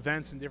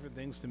events and different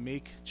things to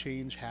make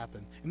change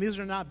happen. And these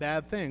are not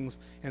bad things.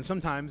 And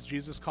sometimes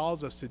Jesus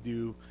calls us to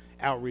do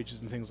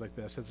outreaches and things like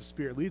this as the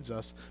Spirit leads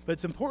us. But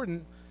it's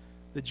important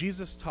that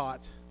Jesus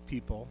taught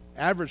people,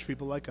 average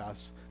people like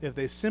us, if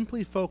they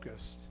simply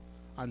focused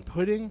on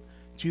putting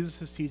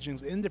Jesus'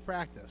 teachings into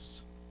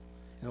practice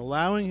and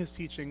allowing his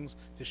teachings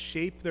to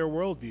shape their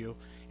worldview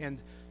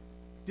and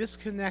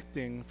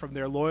disconnecting from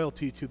their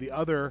loyalty to the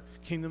other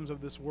kingdoms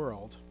of this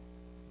world,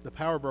 the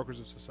power brokers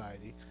of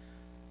society,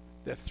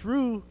 that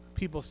through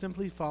people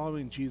simply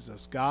following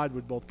Jesus, God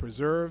would both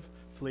preserve,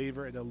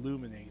 flavor, and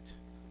illuminate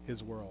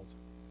his world.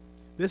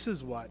 This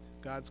is what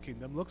God's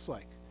kingdom looks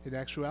like in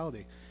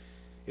actuality.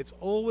 It's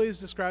always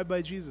described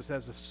by Jesus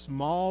as a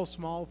small,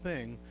 small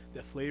thing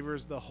that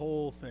flavors the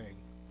whole thing.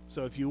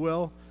 So if you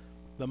will,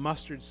 the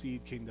mustard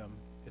seed kingdom.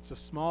 It's the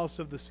smallest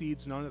of the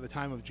seeds known at the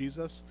time of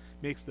Jesus,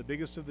 makes the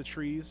biggest of the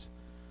trees.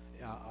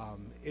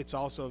 It's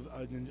also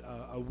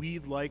a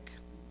weed-like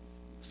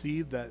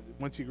seed that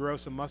once you grow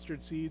some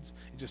mustard seeds,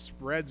 it just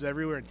spreads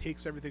everywhere and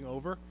takes everything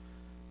over.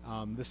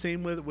 The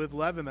same with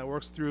leaven that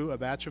works through a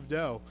batch of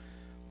dough.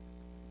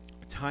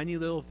 A tiny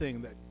little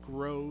thing that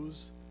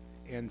grows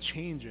and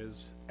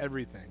changes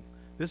everything.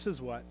 This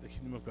is what the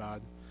kingdom of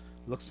God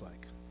looks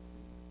like.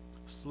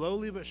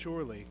 Slowly but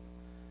surely,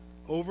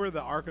 over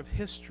the arc of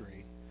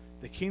history,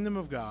 the kingdom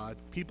of God,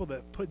 people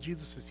that put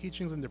Jesus'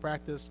 teachings into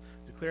practice,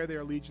 declare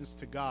their allegiance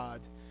to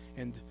God,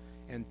 and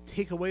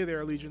take away their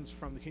allegiance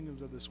from the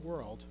kingdoms of this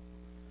world,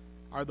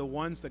 are the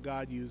ones that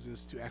God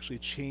uses to actually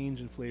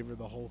change and flavor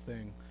the whole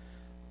thing.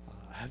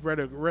 I read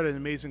an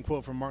amazing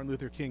quote from Martin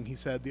Luther King. He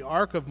said, "The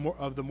arc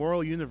of the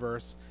moral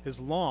universe is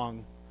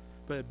long,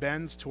 but it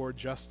bends toward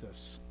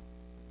justice."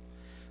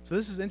 So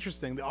this is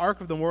interesting. The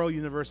arc of the moral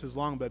universe is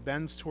long, but it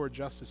bends toward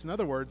justice. In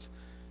other words,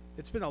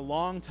 it's been a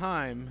long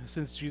time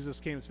since Jesus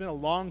came. It's been a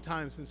long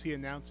time since he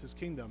announced his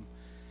kingdom.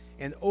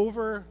 And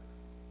over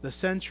the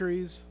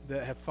centuries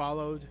that have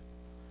followed,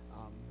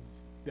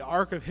 the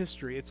arc of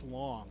history, it's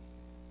long.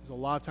 There's a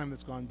lot of time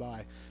that's gone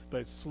by.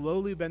 But it's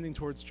slowly bending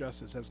towards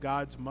justice as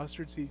God's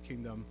mustard seed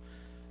kingdom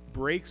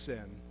breaks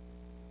in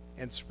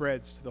and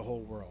spreads to the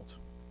whole world.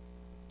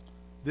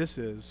 This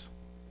is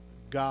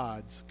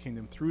God's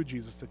kingdom through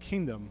Jesus, the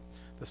kingdom,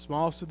 the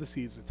smallest of the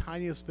seeds, the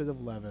tiniest bit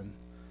of leaven,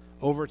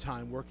 over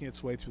time working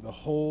its way through the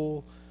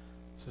whole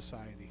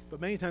society.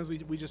 But many times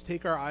we just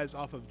take our eyes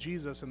off of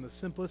Jesus and the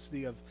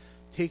simplicity of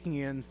taking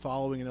in,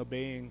 following, and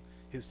obeying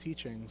his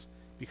teachings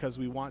because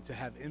we want to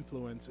have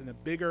influence in a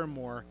bigger,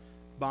 more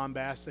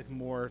bombastic,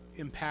 more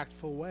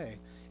impactful way.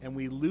 And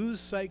we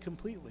lose sight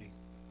completely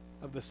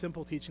of the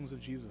simple teachings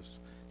of Jesus.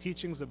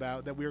 Teachings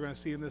about that we are going to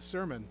see in this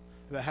sermon,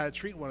 about how to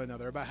treat one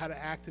another, about how to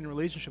act in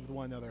relationship with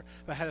one another,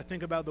 about how to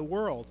think about the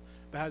world,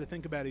 about how to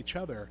think about each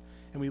other.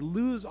 And we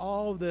lose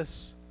all of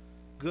this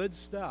good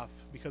stuff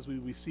because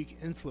we seek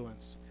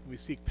influence and we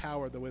seek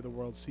power the way the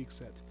world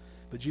seeks it.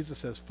 But Jesus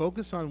says,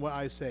 focus on what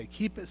I say.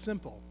 Keep it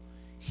simple.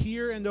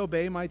 Hear and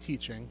obey my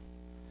teaching.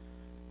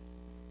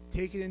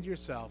 Take it into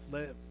yourself.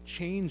 Let it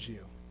change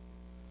you.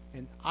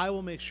 And I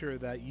will make sure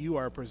that you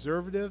are a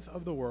preservative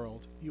of the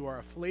world. You are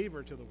a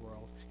flavor to the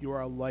world. You are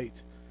a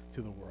light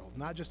to the world.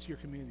 Not just to your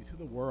community, to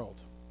the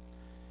world.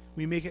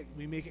 We make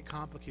it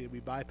complicated. We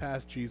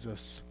bypass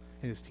Jesus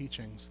and his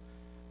teachings.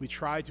 We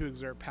try to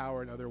exert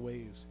power in other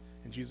ways.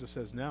 And Jesus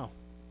says no.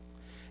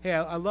 Hey,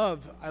 I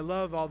love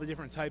all the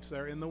different types that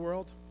are in the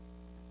world.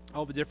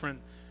 All the different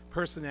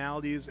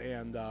personalities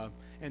and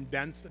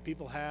bents that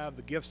people have,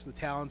 the gifts, the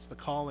talents, the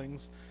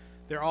callings.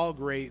 They're all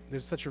great.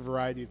 There's such a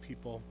variety of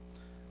people.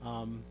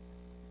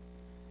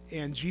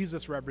 And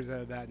Jesus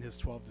represented that in his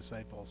 12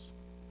 disciples.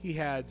 He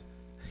had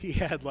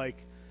like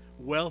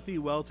wealthy,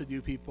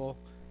 well-to-do people,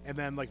 and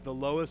then like the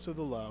lowest of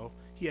the low.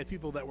 He had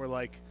people that were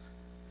like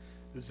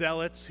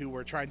zealots who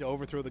were trying to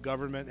overthrow the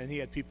government, and he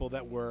had people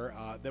that were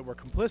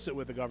complicit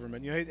with the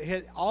government. You know, he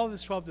had all of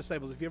his 12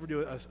 disciples. If you ever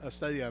do a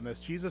study on this,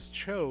 Jesus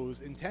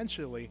chose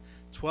intentionally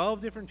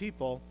 12 different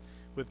people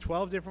with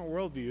 12 different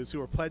worldviews who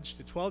were pledged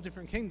to 12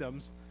 different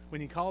kingdoms when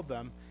he called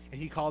them,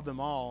 and he called them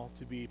all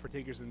to be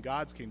partakers in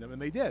God's kingdom,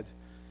 and they did.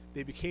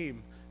 They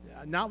became,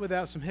 not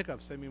without some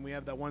hiccups. I mean, we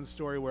have that one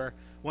story where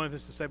one of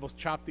his disciples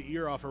chopped the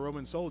ear off a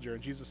Roman soldier,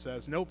 and Jesus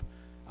says, nope,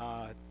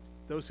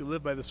 those who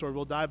live by the sword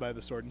will die by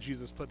the sword, and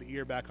Jesus put the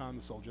ear back on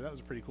the soldier. That was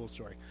a pretty cool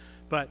story.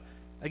 But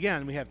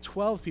again, we have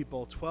 12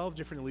 people, 12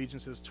 different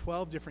allegiances,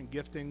 12 different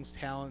giftings,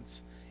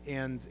 talents,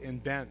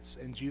 and bents,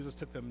 and Jesus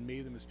took them and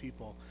made them his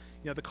people.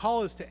 You know, the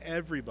call is to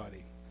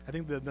everybody. I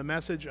think the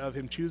message of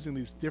him choosing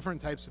these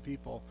different types of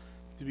people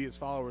to be his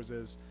followers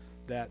is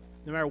that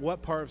no matter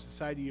what part of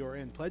society you're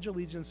in, pledge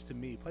allegiance to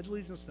me, pledge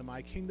allegiance to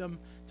my kingdom,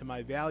 to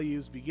my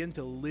values, begin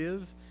to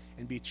live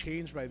and be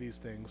changed by these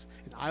things,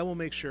 and I will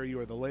make sure you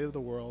are the light of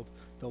the world,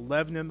 the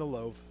leaven in the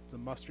loaf, the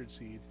mustard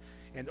seed.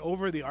 And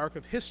over the arc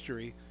of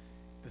history,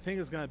 the thing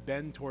is going to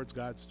bend towards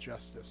God's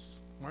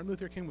justice. Martin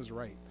Luther King was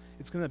right.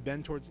 It's going to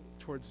bend towards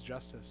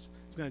justice.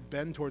 It's going to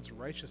bend towards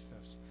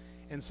righteousness.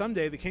 And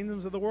someday the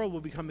kingdoms of the world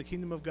will become the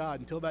kingdom of God.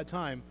 Until that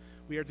time,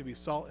 we are to be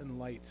salt and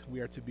light. We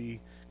are to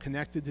be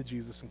connected to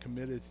Jesus and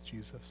committed to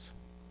Jesus.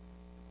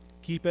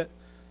 Keep it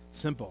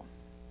simple.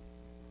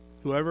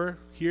 Whoever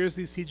hears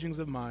these teachings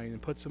of mine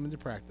and puts them into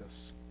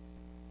practice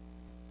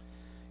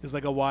is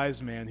like a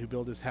wise man who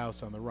built his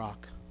house on the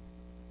rock.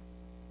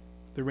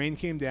 The rain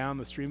came down,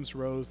 the streams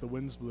rose, the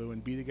winds blew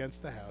and beat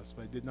against the house,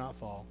 but it did not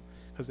fall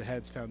because it had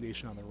its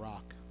foundation on the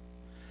rock.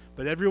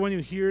 But everyone who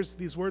hears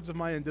these words of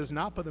mine and does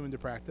not put them into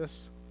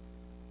practice,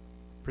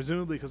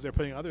 presumably because they're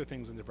putting other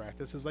things into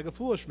practice, is like a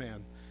foolish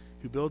man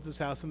who builds his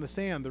house in the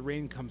sand. The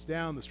rain comes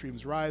down, the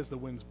streams rise, the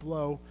winds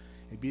blow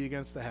and beat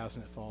against the house,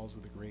 and it falls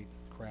with a great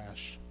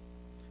crash.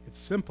 It's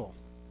simple.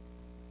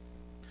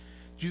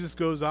 Jesus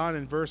goes on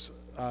in verse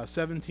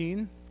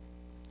 17.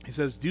 He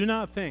says, do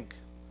not think,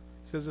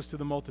 he says this to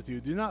the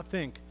multitude, do not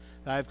think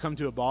that I have come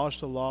to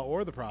abolish the law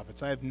or the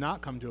prophets. I have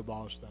not come to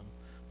abolish them,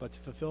 but to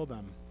fulfill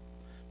them.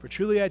 For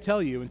truly I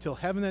tell you, until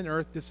heaven and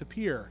earth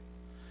disappear,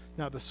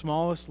 not the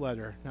smallest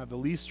letter, not the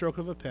least stroke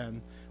of a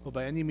pen, will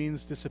by any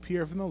means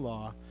disappear from the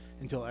law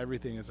until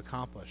everything is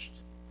accomplished.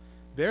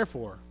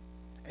 Therefore,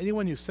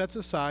 anyone who sets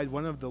aside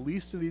one of the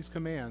least of these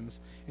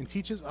commands and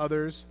teaches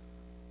others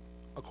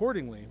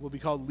accordingly will be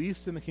called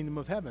least in the kingdom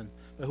of heaven.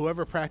 But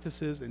whoever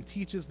practices and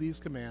teaches these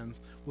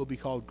commands will be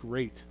called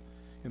great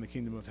in the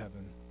kingdom of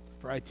heaven.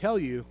 For I tell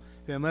you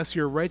that unless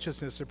your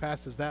righteousness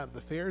surpasses that of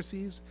the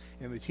Pharisees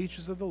and the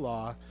teachers of the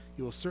law,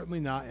 you will certainly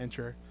not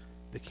enter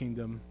the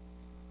kingdom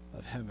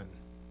of heaven.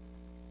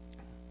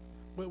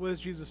 What is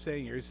Jesus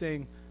saying here? He's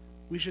saying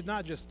we should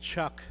not just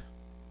chuck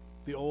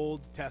the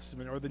Old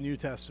Testament or the New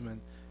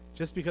Testament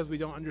just because we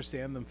don't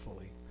understand them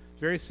fully.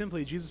 Very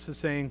simply, Jesus is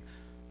saying,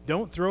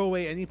 Don't throw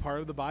away any part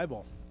of the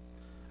Bible.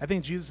 I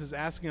think Jesus is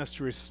asking us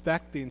to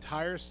respect the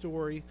entire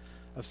story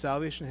of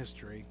salvation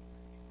history,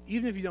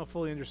 even if you don't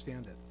fully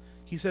understand it.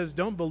 He says,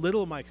 don't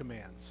belittle my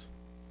commands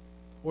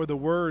or the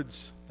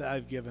words that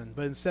I've given,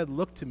 but instead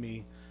look to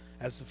me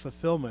as the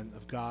fulfillment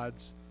of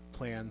God's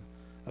plan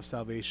of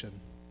salvation.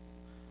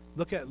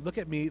 Look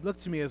to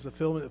me as the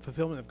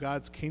fulfillment of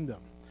God's kingdom.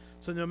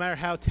 So no matter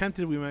how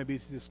tempted we might be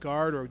to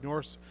discard or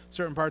ignore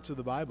certain parts of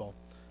the Bible,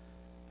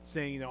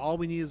 saying, all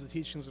we need is the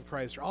teachings of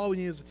Christ, or all we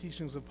need is the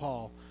teachings of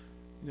Paul,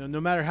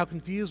 no matter how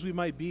confused we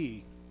might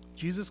be,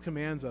 Jesus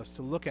commands us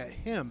to look at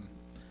him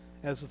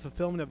as the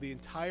fulfillment of the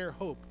entire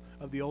hope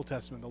of the Old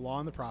Testament, the law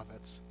and the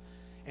prophets.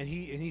 And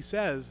he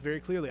says very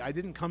clearly, I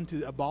didn't come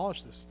to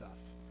abolish this stuff.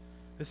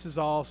 This is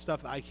all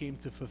stuff that I came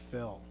to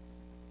fulfill.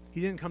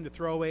 He didn't come to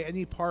throw away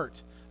any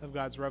part of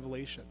God's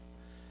revelation.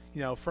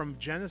 From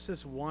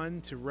Genesis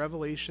 1 to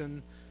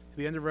Revelation, to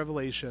the end of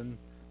Revelation,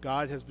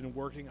 God has been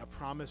working a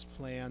promised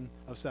plan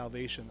of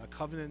salvation, a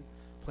covenant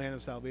plan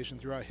of salvation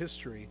throughout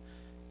history.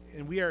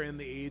 And we are in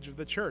the age of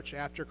the church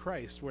after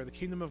Christ, where the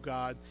kingdom of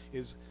God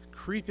is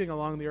creeping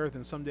along the earth,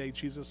 and someday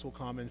Jesus will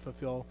come and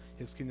fulfill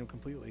his kingdom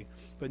completely.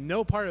 But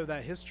no part of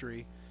that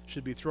history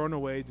should be thrown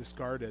away,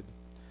 discarded.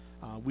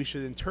 We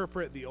should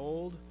interpret the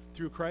old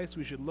through Christ.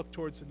 We should look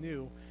towards the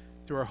new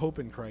through our hope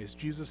in Christ.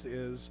 Jesus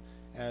is,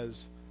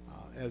 as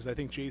I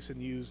think Jason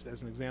used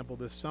as an example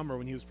this summer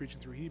when he was preaching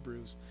through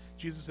Hebrews,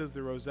 Jesus is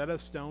the Rosetta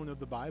Stone of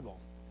the Bible,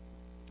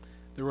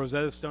 the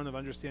Rosetta Stone of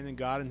understanding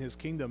God and his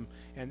kingdom,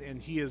 and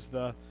he is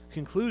the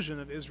conclusion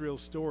of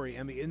Israel's story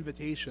and the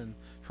invitation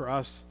for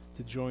us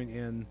to join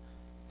in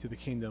to the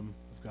kingdom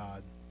of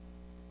God.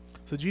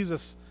 So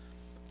Jesus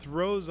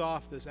throws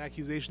off this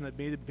accusation that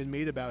had been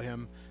made about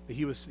him, that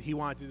he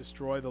wanted to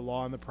destroy the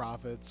law and the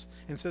prophets,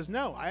 and says,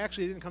 no, I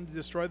actually didn't come to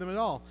destroy them at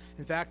all.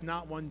 In fact,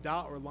 not one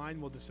dot or line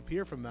will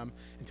disappear from them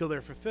until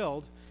they're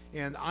fulfilled,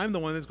 and I'm the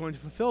one that's going to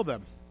fulfill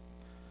them.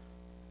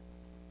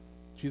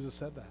 Jesus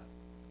said that.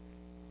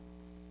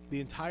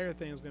 The entire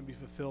thing is going to be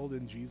fulfilled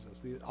in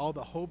Jesus. All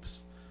the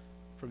hopes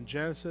from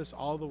Genesis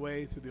all the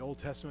way through the Old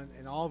Testament,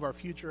 and all of our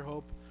future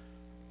hope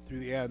through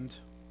the end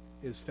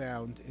is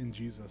found in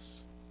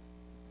Jesus.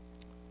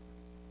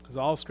 Because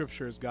all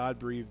Scripture is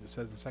God-breathed, it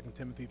says in 2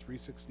 Timothy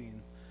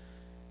 3:16.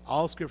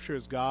 All Scripture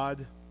is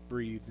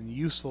God-breathed and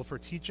useful for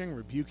teaching,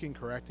 rebuking,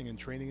 correcting, and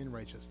training in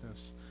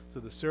righteousness, so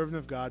the servant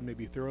of God may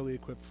be thoroughly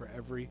equipped for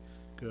every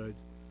good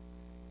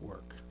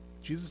work.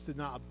 Jesus did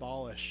not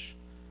abolish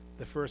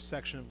the first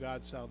section of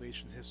God's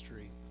salvation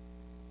history,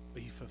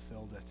 but he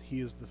fulfilled it. He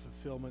is the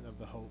fulfillment of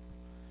the hope.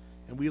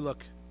 And we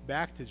look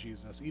back to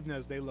Jesus, even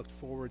as they looked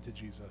forward to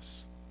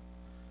Jesus.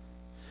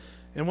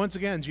 And once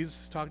again,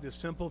 Jesus is talking to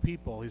simple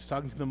people. He's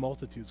talking to the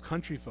multitudes,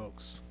 country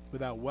folks,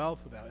 without wealth,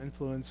 without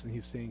influence, and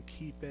he's saying,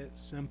 keep it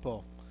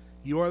simple.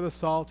 You are the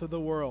salt of the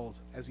world.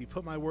 As you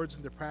put my words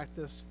into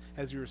practice,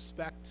 as you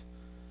respect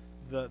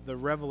the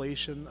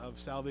revelation of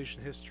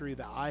salvation history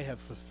that I have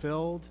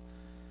fulfilled,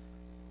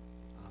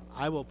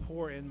 I will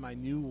pour in my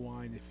new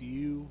wine if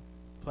you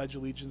pledge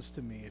allegiance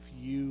to me, if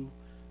you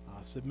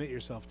submit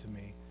yourself to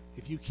me,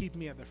 if you keep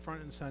me at the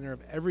front and center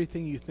of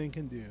everything you think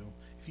and do,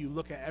 if you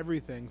look at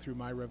everything through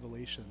my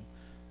revelation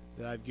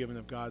that I've given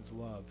of God's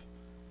love,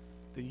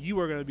 then you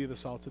are going to be the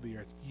salt of the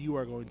earth. You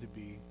are going to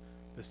be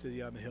the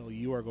city on the hill.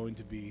 You are going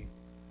to be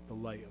the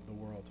light of the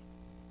world.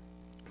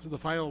 So the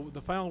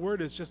final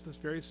word is just this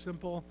very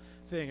simple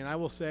thing. And I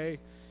will say,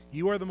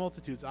 you are the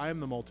multitudes. I am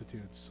the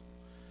multitudes.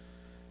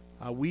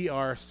 We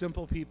are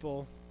simple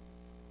people.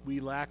 We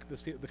lack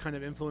the kind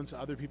of influence that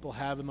other people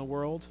have in the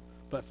world.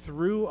 But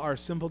through our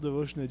simple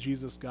devotion to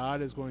Jesus,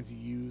 God is going to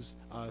use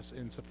us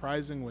in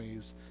surprising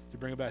ways to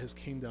bring about his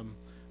kingdom,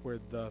 where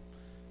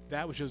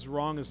that which is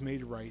wrong is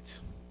made right.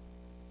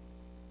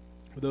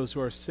 For those who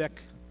are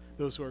sick,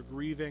 those who are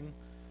grieving,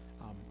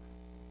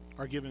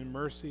 are given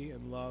mercy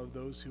and love.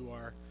 Those who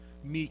are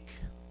meek,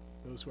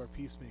 those who are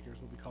peacemakers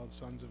will be called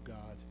sons of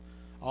God.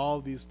 All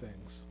of these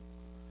things,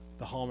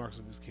 the hallmarks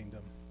of his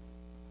kingdom.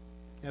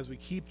 As we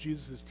keep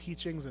Jesus'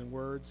 teachings and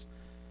words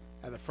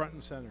at the front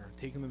and center,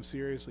 taking them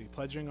seriously,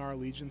 pledging our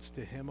allegiance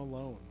to him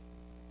alone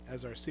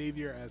as our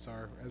Savior, as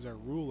our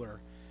ruler,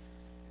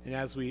 and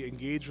as we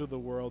engage with the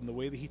world in the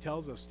way that he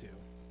tells us to,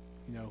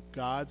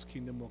 God's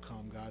kingdom will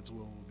come, God's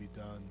will be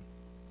done.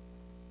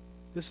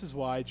 This is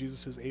why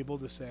Jesus is able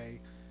to say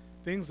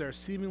things that are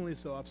seemingly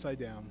so upside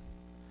down.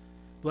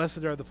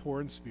 Blessed are the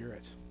poor in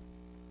spirit.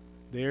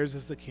 Theirs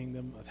is the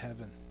kingdom of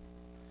heaven.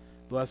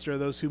 Blessed are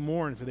those who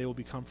mourn, for they will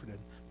be comforted.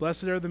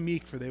 Blessed are the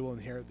meek, for they will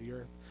inherit the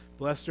earth.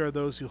 Blessed are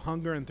those who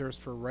hunger and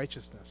thirst for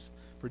righteousness,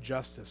 for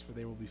justice, for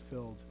they will be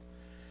filled.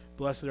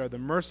 Blessed are the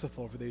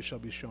merciful, for they shall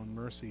be shown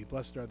mercy.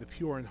 Blessed are the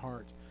pure in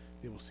heart,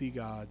 they will see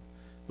God.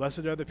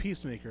 Blessed are the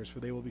peacemakers,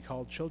 for they will be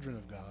called children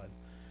of God.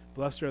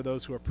 Blessed are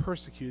those who are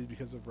persecuted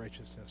because of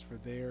righteousness, for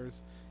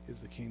theirs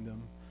is the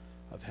kingdom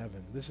of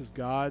heaven. This is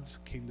God's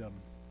kingdom.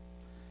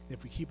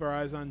 If we keep our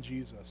eyes on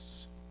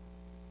Jesus,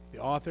 the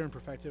author and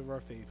perfecter of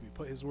our faith, we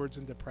put his words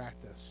into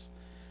practice,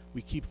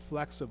 we keep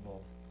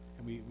flexible,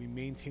 and we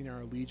maintain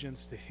our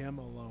allegiance to him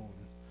alone,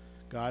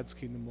 God's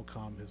kingdom will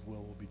come, his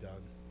will be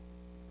done.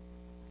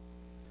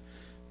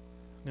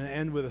 I'm going to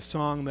end with a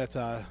song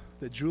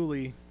that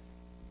Julie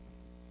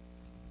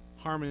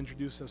Harmon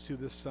introduced us to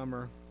this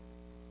summer,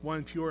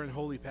 One Pure and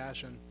Holy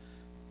Passion.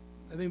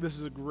 I think this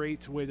is a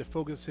great way to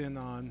focus in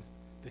on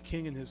the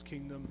King and his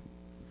kingdom,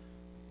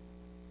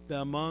 that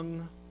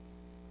among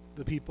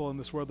the people in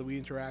this world that we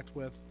interact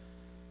with,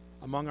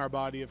 among our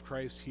body of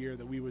Christ here,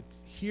 that we would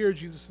hear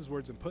Jesus'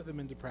 words and put them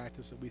into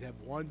practice, that we'd have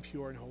one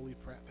pure and holy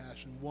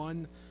passion,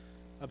 one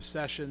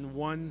obsession,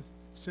 one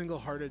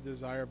single-hearted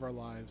desire of our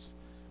lives.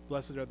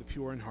 Blessed are the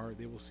pure in heart,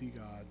 they will see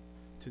God,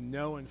 to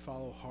know and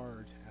follow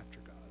hard after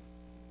God.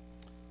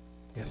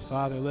 Yes,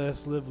 Father, let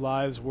us live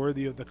lives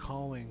worthy of the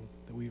calling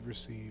that we've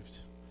received,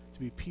 to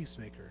be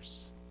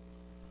peacemakers,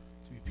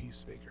 to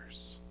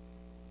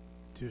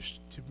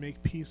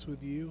make peace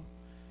with you,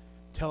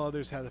 tell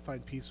others how to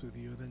find peace with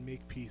you, and then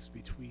make peace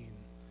between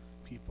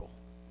people.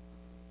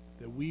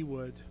 That we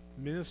would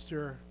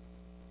minister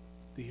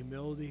the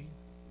humility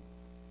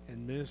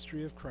and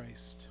ministry of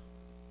Christ,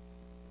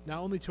 not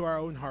only to our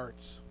own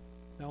hearts,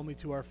 not only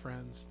to our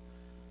friends,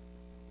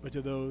 but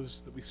to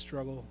those that we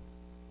struggle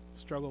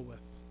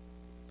with.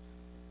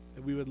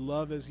 That we would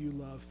love as you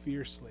love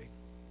fiercely,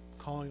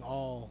 calling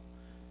all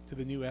to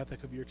the new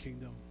ethic of your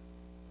kingdom.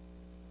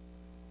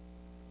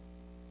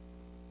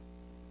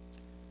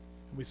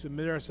 And we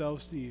submit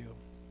ourselves to you.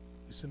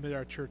 We submit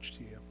our church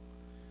to you.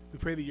 We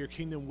pray that your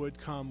kingdom would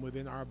come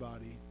within our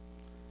body.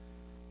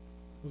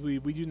 We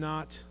do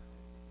not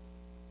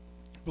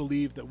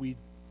believe that we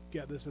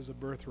get this as a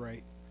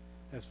birthright,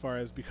 as far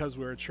as because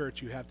we're a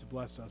church you have to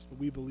bless us, but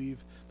we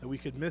believe that we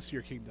could miss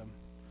your kingdom,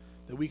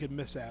 that we could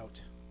miss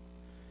out,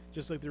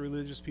 just like the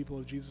religious people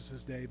of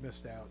Jesus' day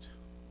missed out.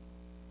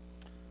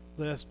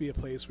 Let us be a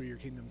place where your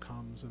kingdom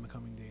comes in the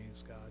coming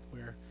days, God,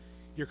 where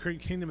your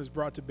kingdom is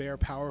brought to bear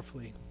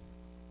powerfully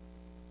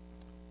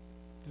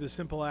through the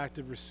simple act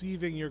of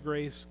receiving your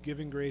grace,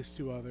 giving grace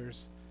to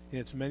others in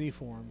its many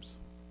forms,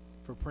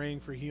 for praying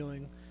for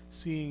healing,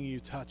 seeing you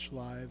touch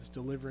lives,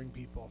 delivering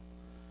people.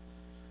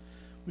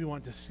 We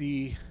want to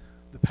see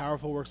the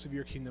powerful works of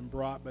your kingdom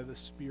brought by the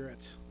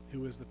Spirit,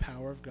 who is the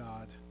power of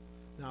God,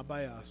 not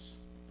by us,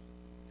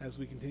 as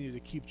we continue to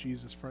keep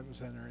Jesus front and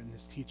center and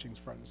his teachings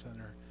front and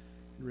center,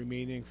 and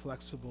remaining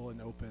flexible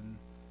and open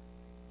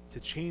to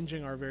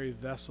changing our very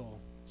vessel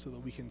so that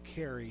we can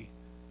carry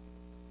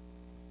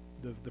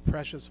the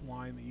precious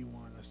wine that you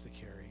want us to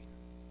carry.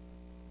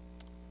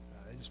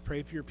 I just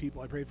pray for your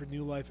people. I pray for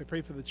New Life. I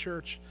pray for the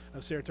church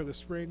of Saratoga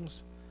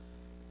Springs,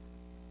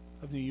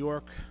 of New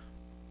York,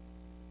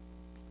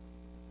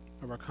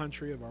 of our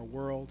country, of our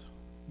world.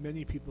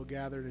 Many people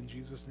gathered in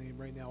Jesus' name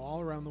right now all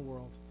around the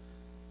world.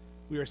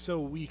 We are so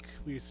weak.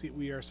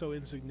 We are so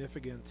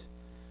insignificant.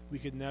 We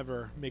could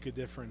never make a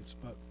difference,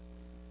 but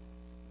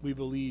we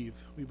believe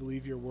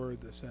your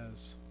word that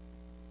says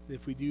that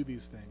if we do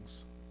these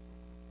things,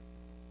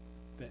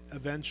 that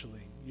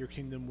eventually your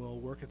kingdom will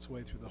work its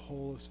way through the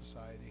whole of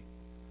society.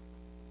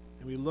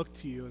 And we look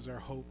to you as our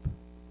hope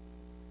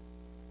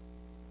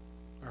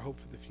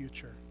for the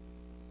future.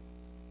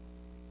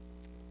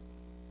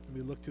 And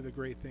we look to the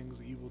great things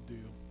that you will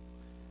do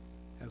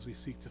as we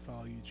seek to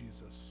follow you,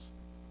 Jesus.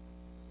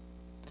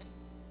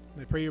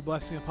 And I pray your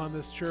blessing upon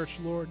this church,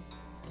 Lord,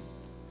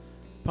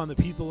 upon the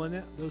people in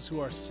it, those who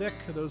are sick,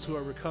 those who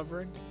are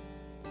recovering,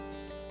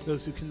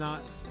 those who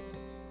cannot,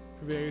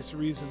 for various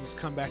reasons,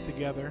 come back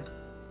together.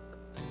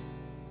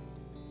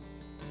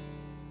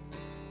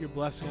 Your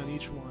blessing on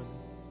each one.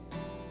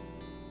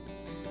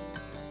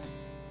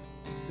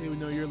 They would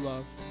know your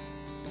love.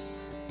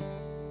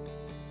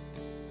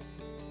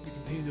 You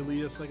continue to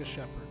lead us like a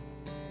shepherd.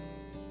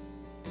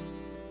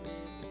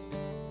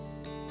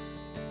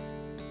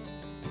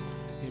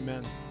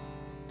 Amen.